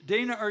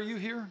 Dana, are you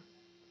here?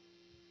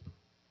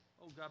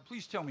 Oh, God,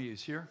 please tell me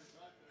he's here.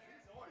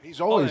 He's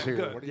always yeah, here.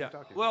 good, What are you yeah.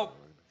 talking Well, about?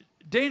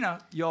 Dana,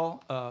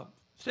 y'all,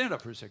 stand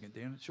up for a second,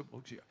 Dana.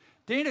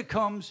 Dana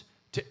comes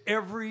to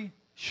every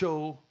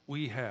show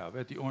we have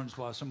at the Orange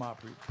Blossom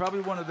Opry. Probably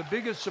one of the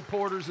biggest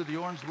supporters of the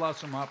Orange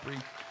Blossom Opry.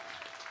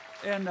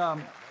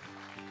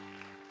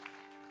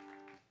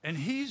 And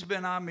he's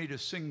been on me to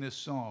sing this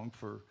song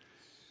for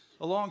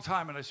a long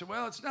time, and I said,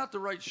 well, it's not the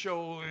right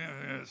show.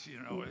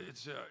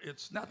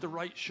 It's not the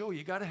right show.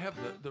 You got to have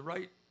the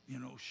right,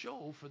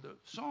 show for the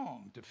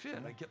song to fit.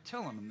 I kept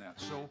telling him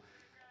that. So,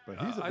 But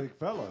he's a big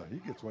fella. He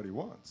gets what he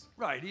wants.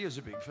 right, he is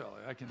a big fella.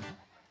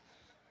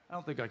 I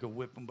don't think I could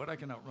whip him, but I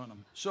can outrun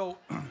him. So,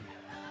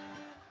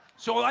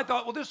 so I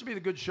thought, well, this would be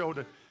the good show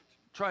to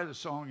try the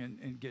song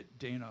and get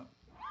Dana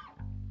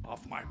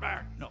off my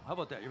back. No, how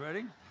about that? You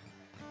ready?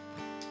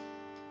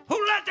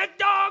 Who let the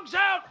dogs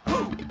out?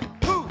 Who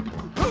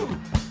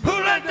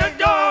let the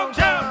dogs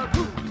out?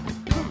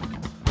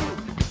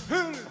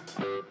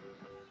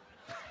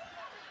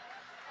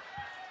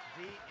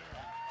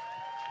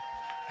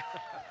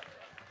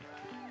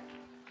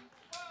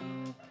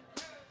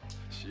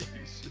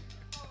 Jeez.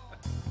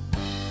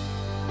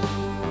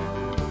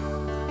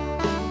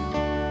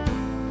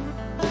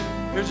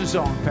 Here's a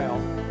song, pal.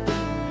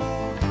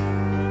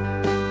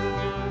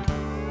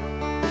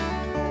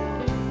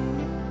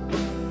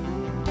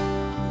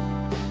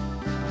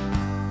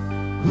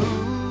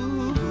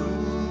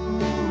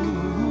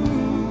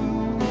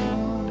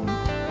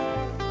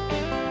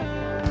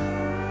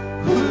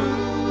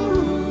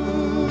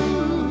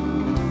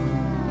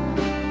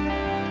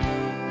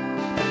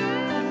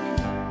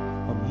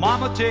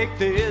 Mama, take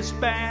this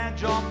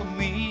badge off of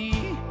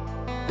me.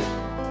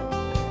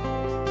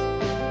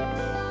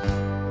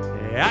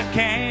 I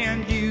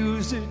can't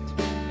use it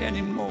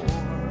anymore.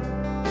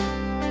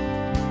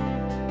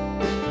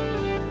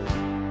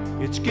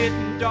 It's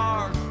getting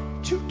dark,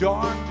 too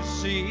dark to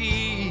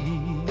see.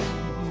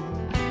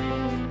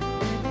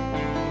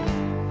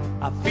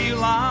 I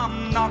feel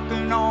I'm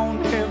knocking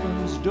on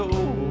heaven's door.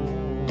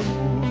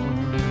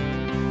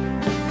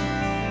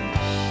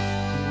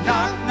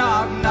 Knock,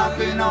 knock,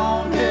 knocking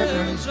on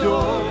heaven's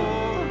door.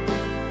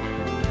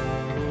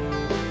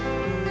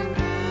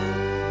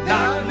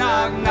 Knock,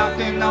 knock,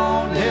 knocking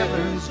on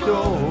heaven's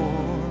door.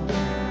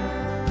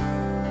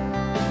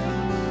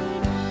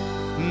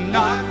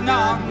 Knock,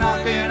 knock,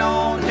 knocking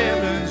on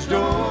heaven's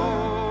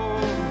door.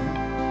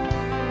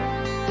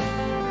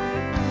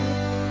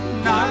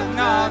 Knock,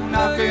 knock,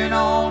 knocking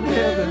on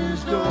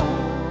heaven's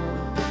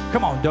door.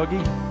 Come on,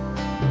 Dougie.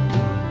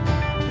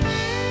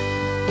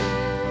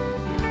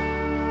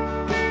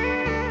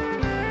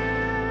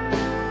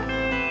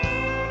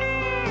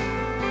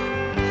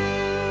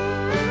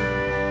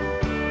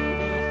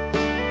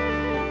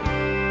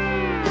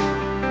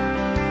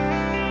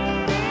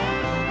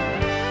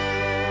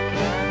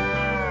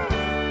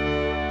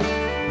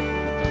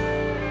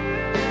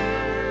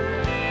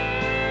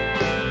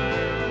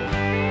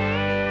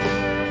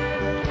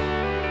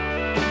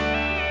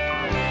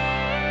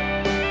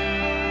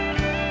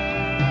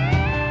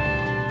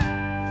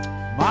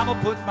 Mama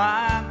put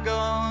my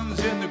guns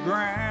in the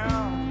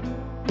ground.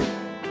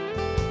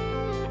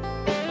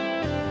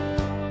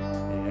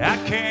 I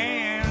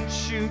can't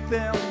shoot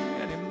them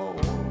anymore.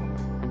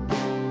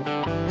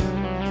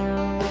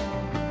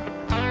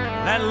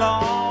 That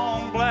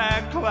long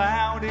black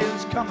cloud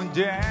is coming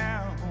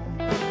down.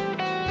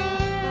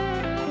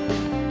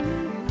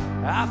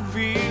 I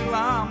feel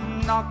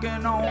I'm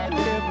knocking on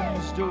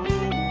heaven's door.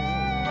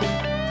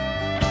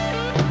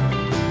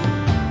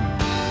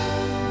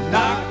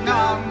 Knock,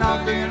 knock,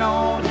 knocking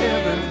on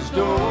heaven's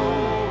door.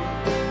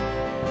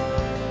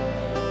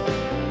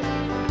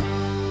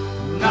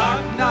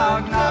 Knock,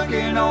 knock,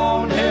 knocking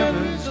on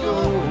heaven's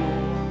door.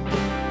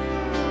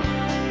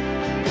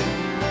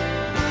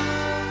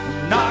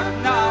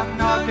 Knock, knock,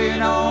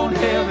 knocking on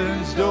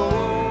heaven's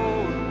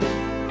door.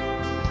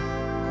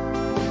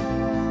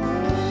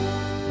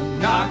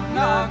 Knock,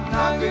 knock,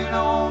 knocking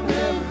on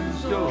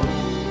heaven's door.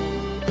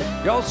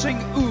 Y'all sing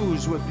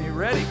oohs with me.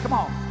 Ready? Come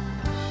on.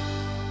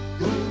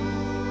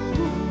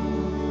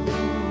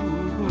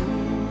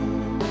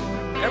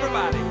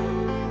 Everybody.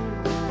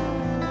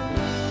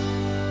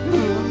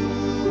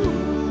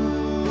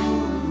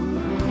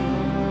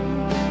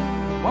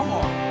 One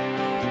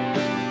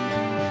more.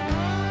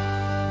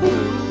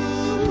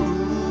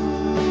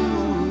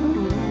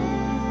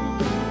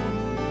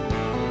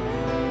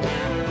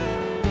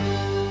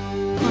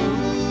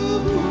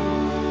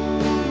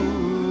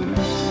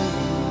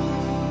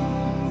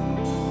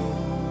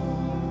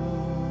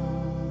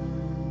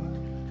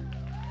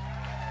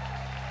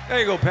 There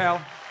you go,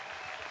 pal.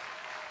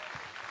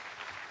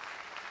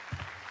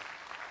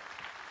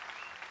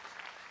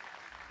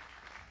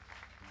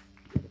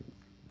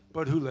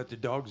 But Who Let the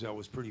Dogs Out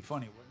was pretty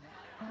funny,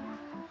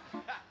 wasn't it?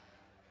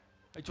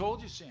 I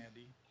told you,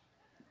 Sandy.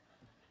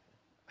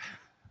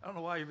 I don't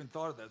know why I even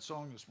thought of that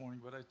song this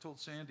morning, but I told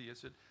Sandy, I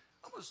said,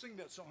 I'm going to sing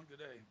that song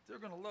today. They're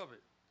going to love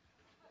it.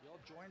 Y'all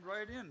joined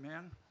right in,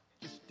 man.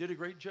 Just did a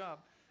great job.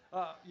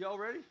 Y'all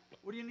ready?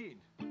 What do you need?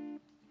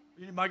 You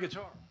need my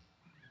guitar.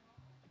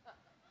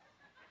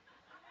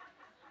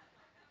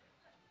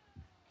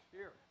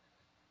 Here.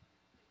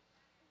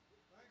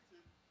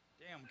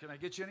 Damn, can I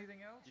get you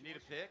anything else? You need a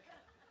pick?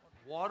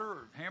 Water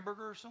or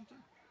hamburger or something?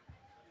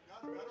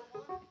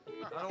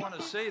 I don't want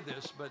to say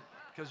this, but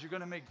because you're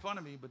going to make fun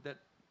of me, but that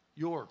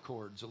your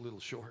chord's a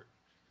little short.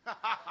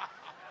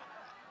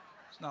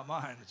 It's not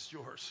mine, it's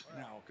yours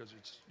now because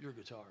it's your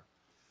guitar.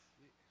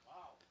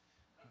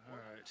 All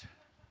right.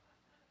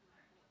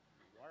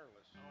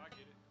 Wireless. Oh, I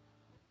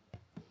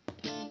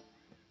get it.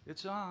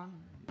 It's on.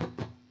 Oh,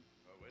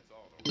 it's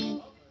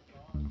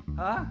on.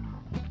 Huh?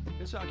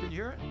 It's on. Can you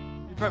hear it?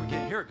 You probably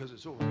can't hear it because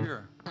it's over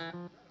here.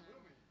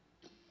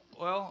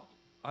 Well,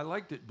 I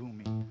liked it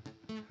booming.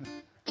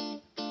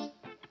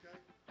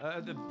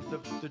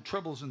 The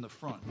treble's in the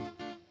front.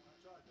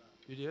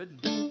 You did?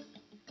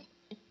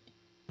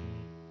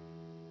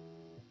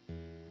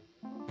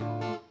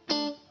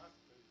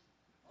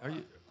 Are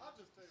you,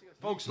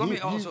 folks? Let me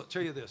also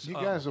tell you this. You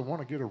guys will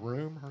want to get a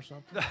room or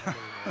something?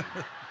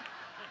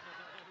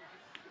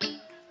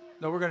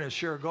 No, we're going to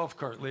share a golf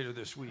cart later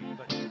this week.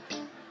 But,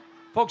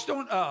 folks,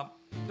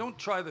 don't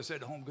try this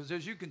at home because,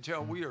 as you can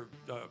tell, we are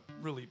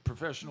really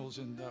professionals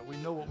and we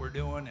know what we're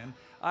doing. And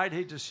I'd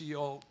hate to see you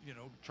all,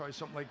 try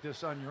something like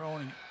this on your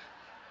own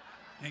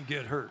and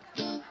get hurt.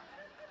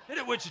 Hit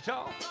it,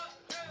 Wichita.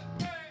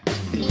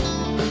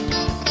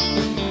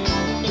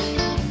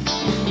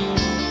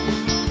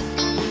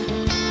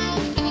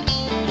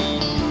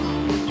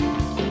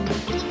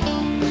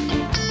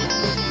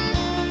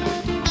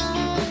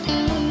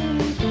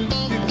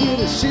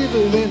 A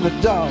shiver in the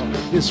dark,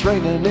 it's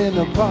raining in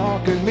the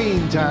park. And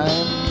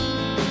meantime,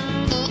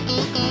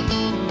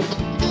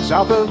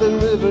 south of the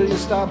river, you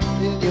stop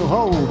and you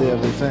hold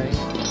everything.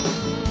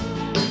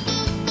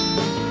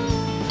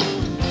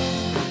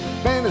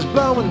 Band is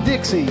blowing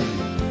Dixie,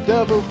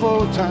 double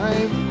for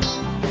time.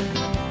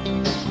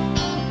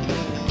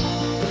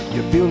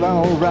 You feel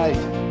alright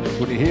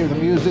when you hear the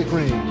music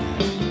ring.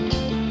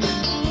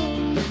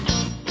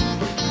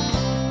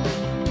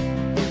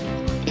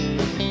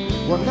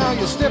 Well, now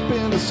you step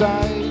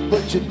inside,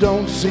 but you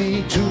don't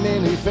see too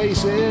many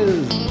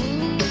faces.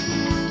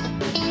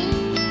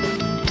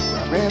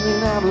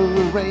 Running out of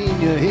the rain,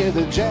 you hear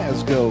the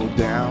jazz go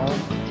down.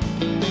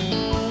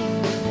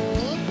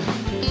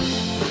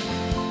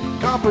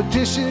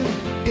 Competition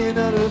in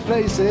other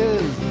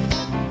places.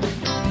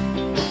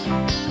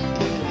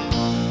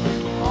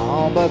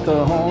 Oh, but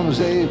the horns,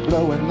 they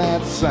blowing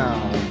that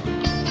sound.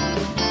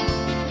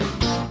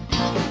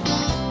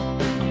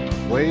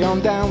 Way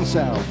on down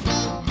south.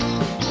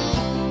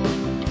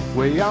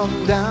 Way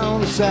on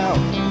down south,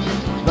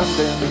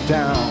 London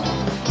town.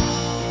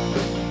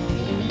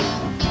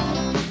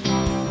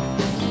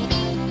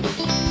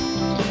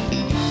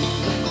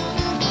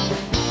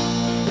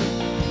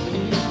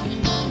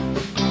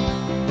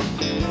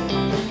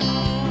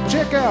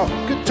 Check out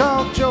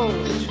Guitar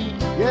George.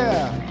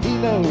 Yeah, he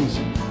knows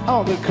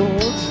all the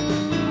chords.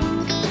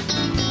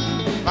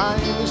 My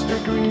Mr.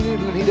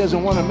 Green, when he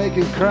doesn't want to make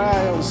it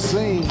cry or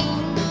sing.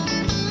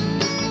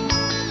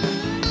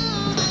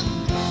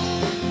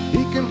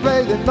 He can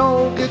play the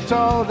old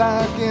guitar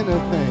like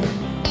anything.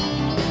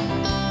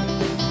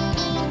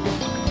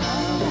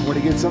 When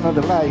he gets under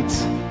the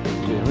lights,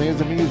 he hears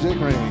the music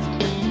ring.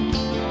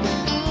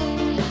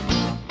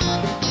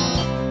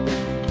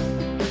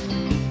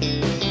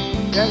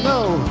 And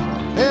no,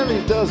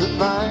 Harry doesn't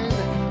mind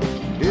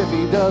if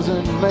he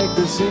doesn't make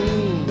the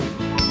scene.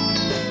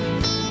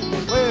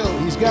 Well,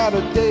 he's got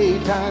a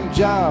daytime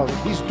job,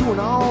 he's doing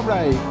all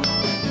right.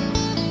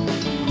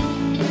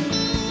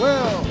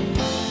 Well,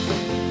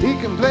 he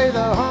can play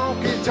the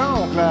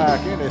honky-tonk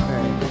like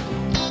anything.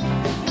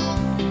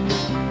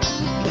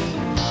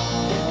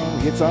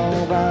 Oh, it's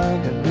all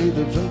right and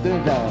neither drink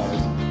their dog.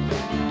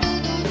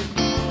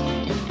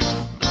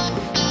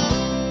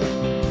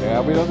 Yeah,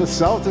 we know the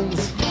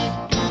Sultans.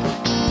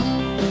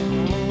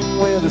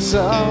 We're the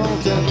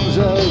Sultans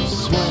of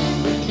Swing.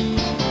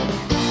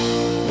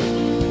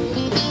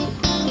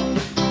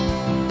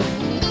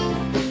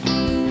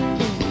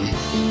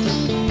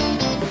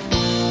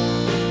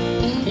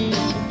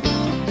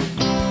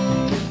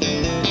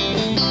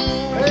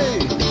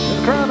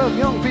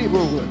 Young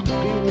people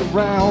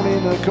around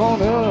in the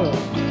corner,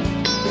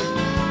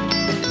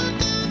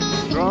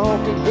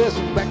 drunk and dressed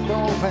in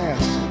backbone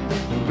pants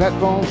and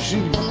platform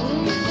shoes.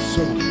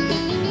 So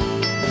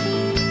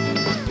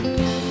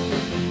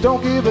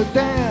don't give a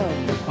damn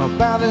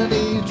about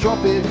any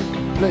trumpet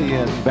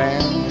playing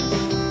band.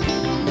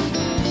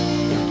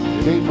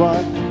 It ain't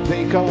what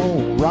they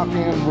call rock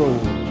and roll.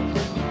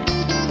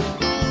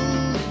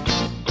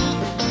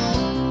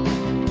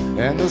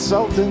 And the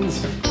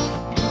Sultans,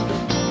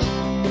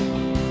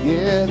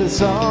 yeah, the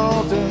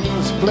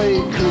Sultans play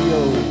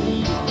Creole.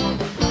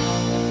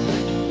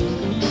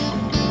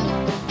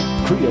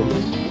 Trio.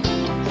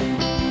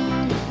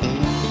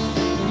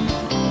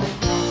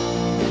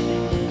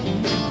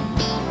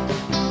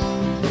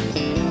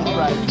 All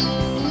right.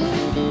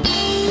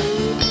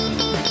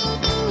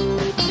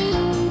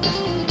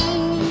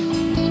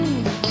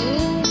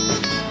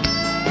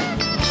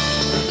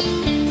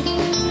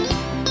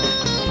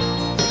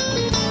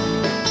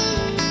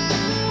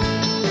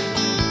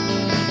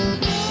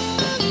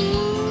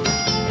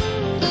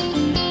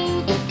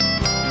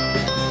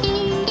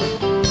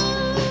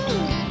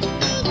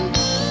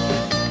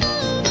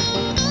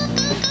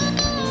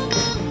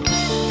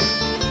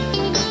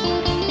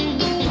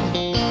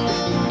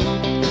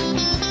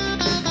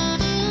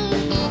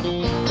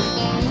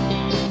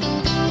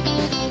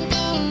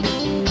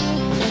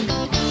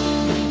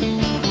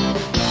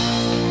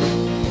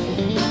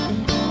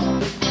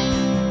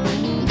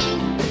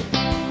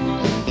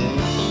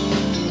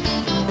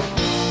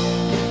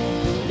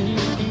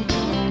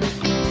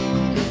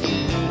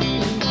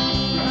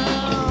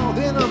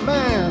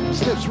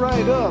 Steps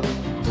right up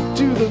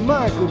to the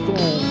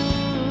microphone.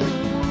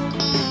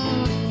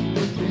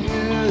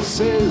 Yeah, it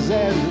says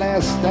at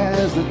last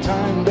as the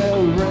time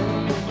bell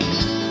rang.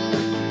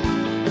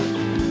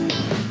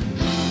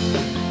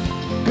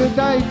 Good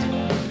night,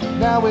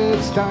 now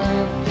it's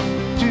time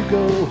to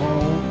go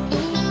home.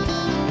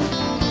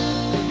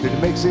 Then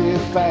it makes it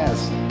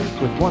fast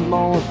with one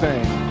more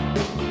thing.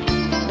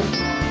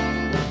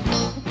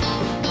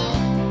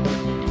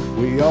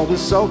 We are the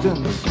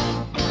Sultans.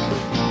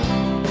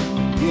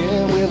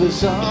 Yeah, we're the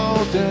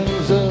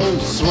Sultans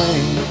of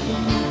Swing.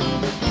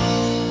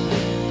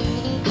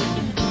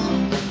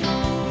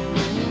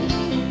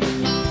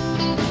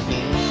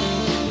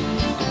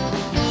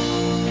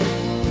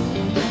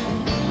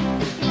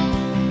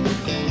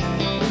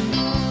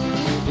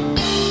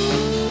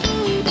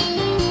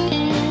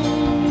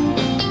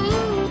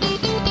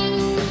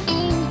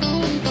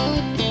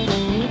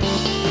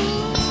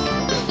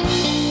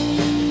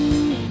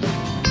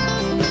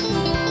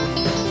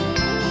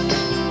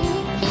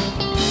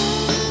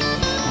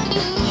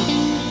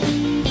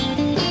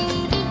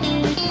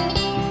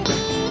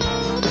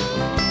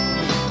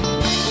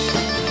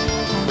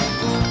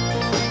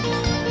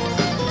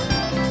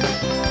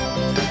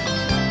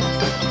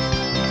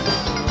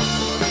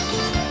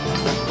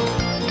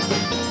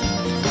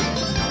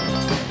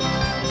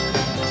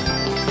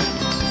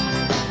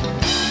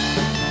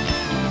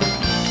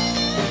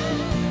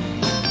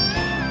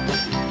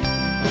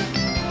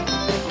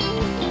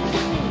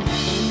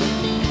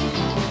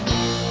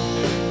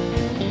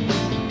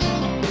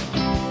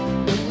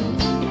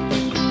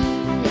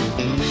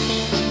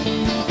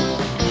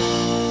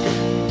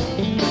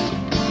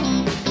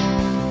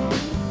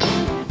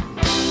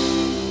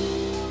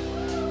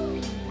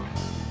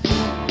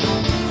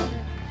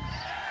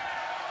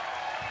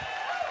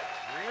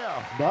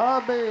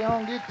 Bobby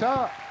on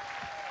guitar.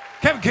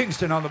 Kevin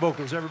Kingston on the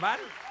vocals,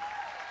 everybody.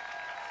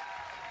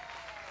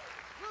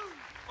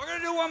 We're going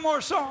to do one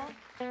more song.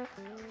 Have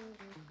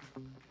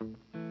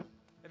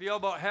y'all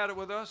about had it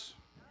with us?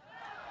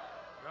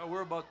 Well,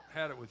 we're about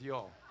had it with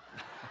y'all.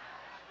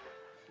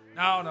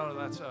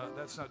 No,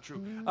 that's not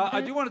true.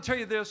 I do want to tell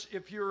you this.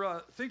 If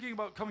you're thinking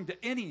about coming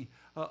to any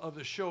of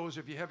the shows,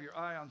 if you have your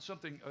eye on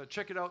something,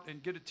 check it out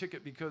and get a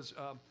ticket because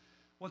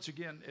once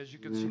again, as you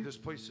can see, this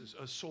place is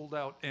sold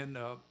out. And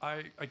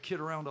I kid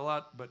around a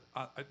lot, but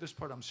at this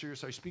part, I'm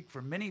serious. I speak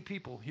for many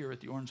people here at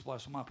the Orange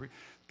Blossom Opry.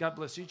 God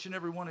bless each and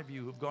every one of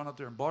you who've gone out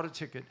there and bought a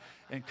ticket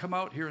and come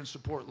out here and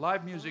support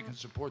live music and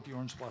support the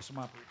Orange Blossom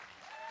Opry.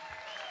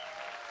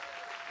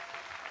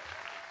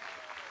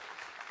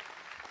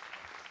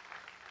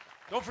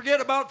 Don't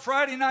forget about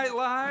Friday Night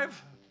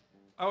Live.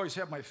 I always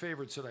have my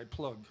favorites that I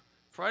plug.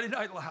 Friday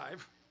Night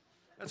Live,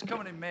 that's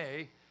coming in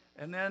May.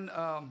 And then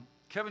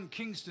Kevin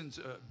Kingston's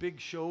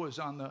big show is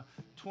on the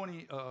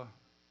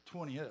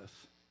 20th.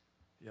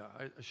 Yeah,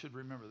 I should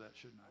remember that,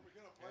 shouldn't I?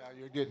 Yeah,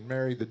 you're getting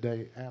married the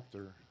day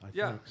after, I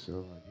think.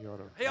 So you ought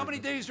to. Hey, how many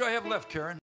days do I have left, Karen?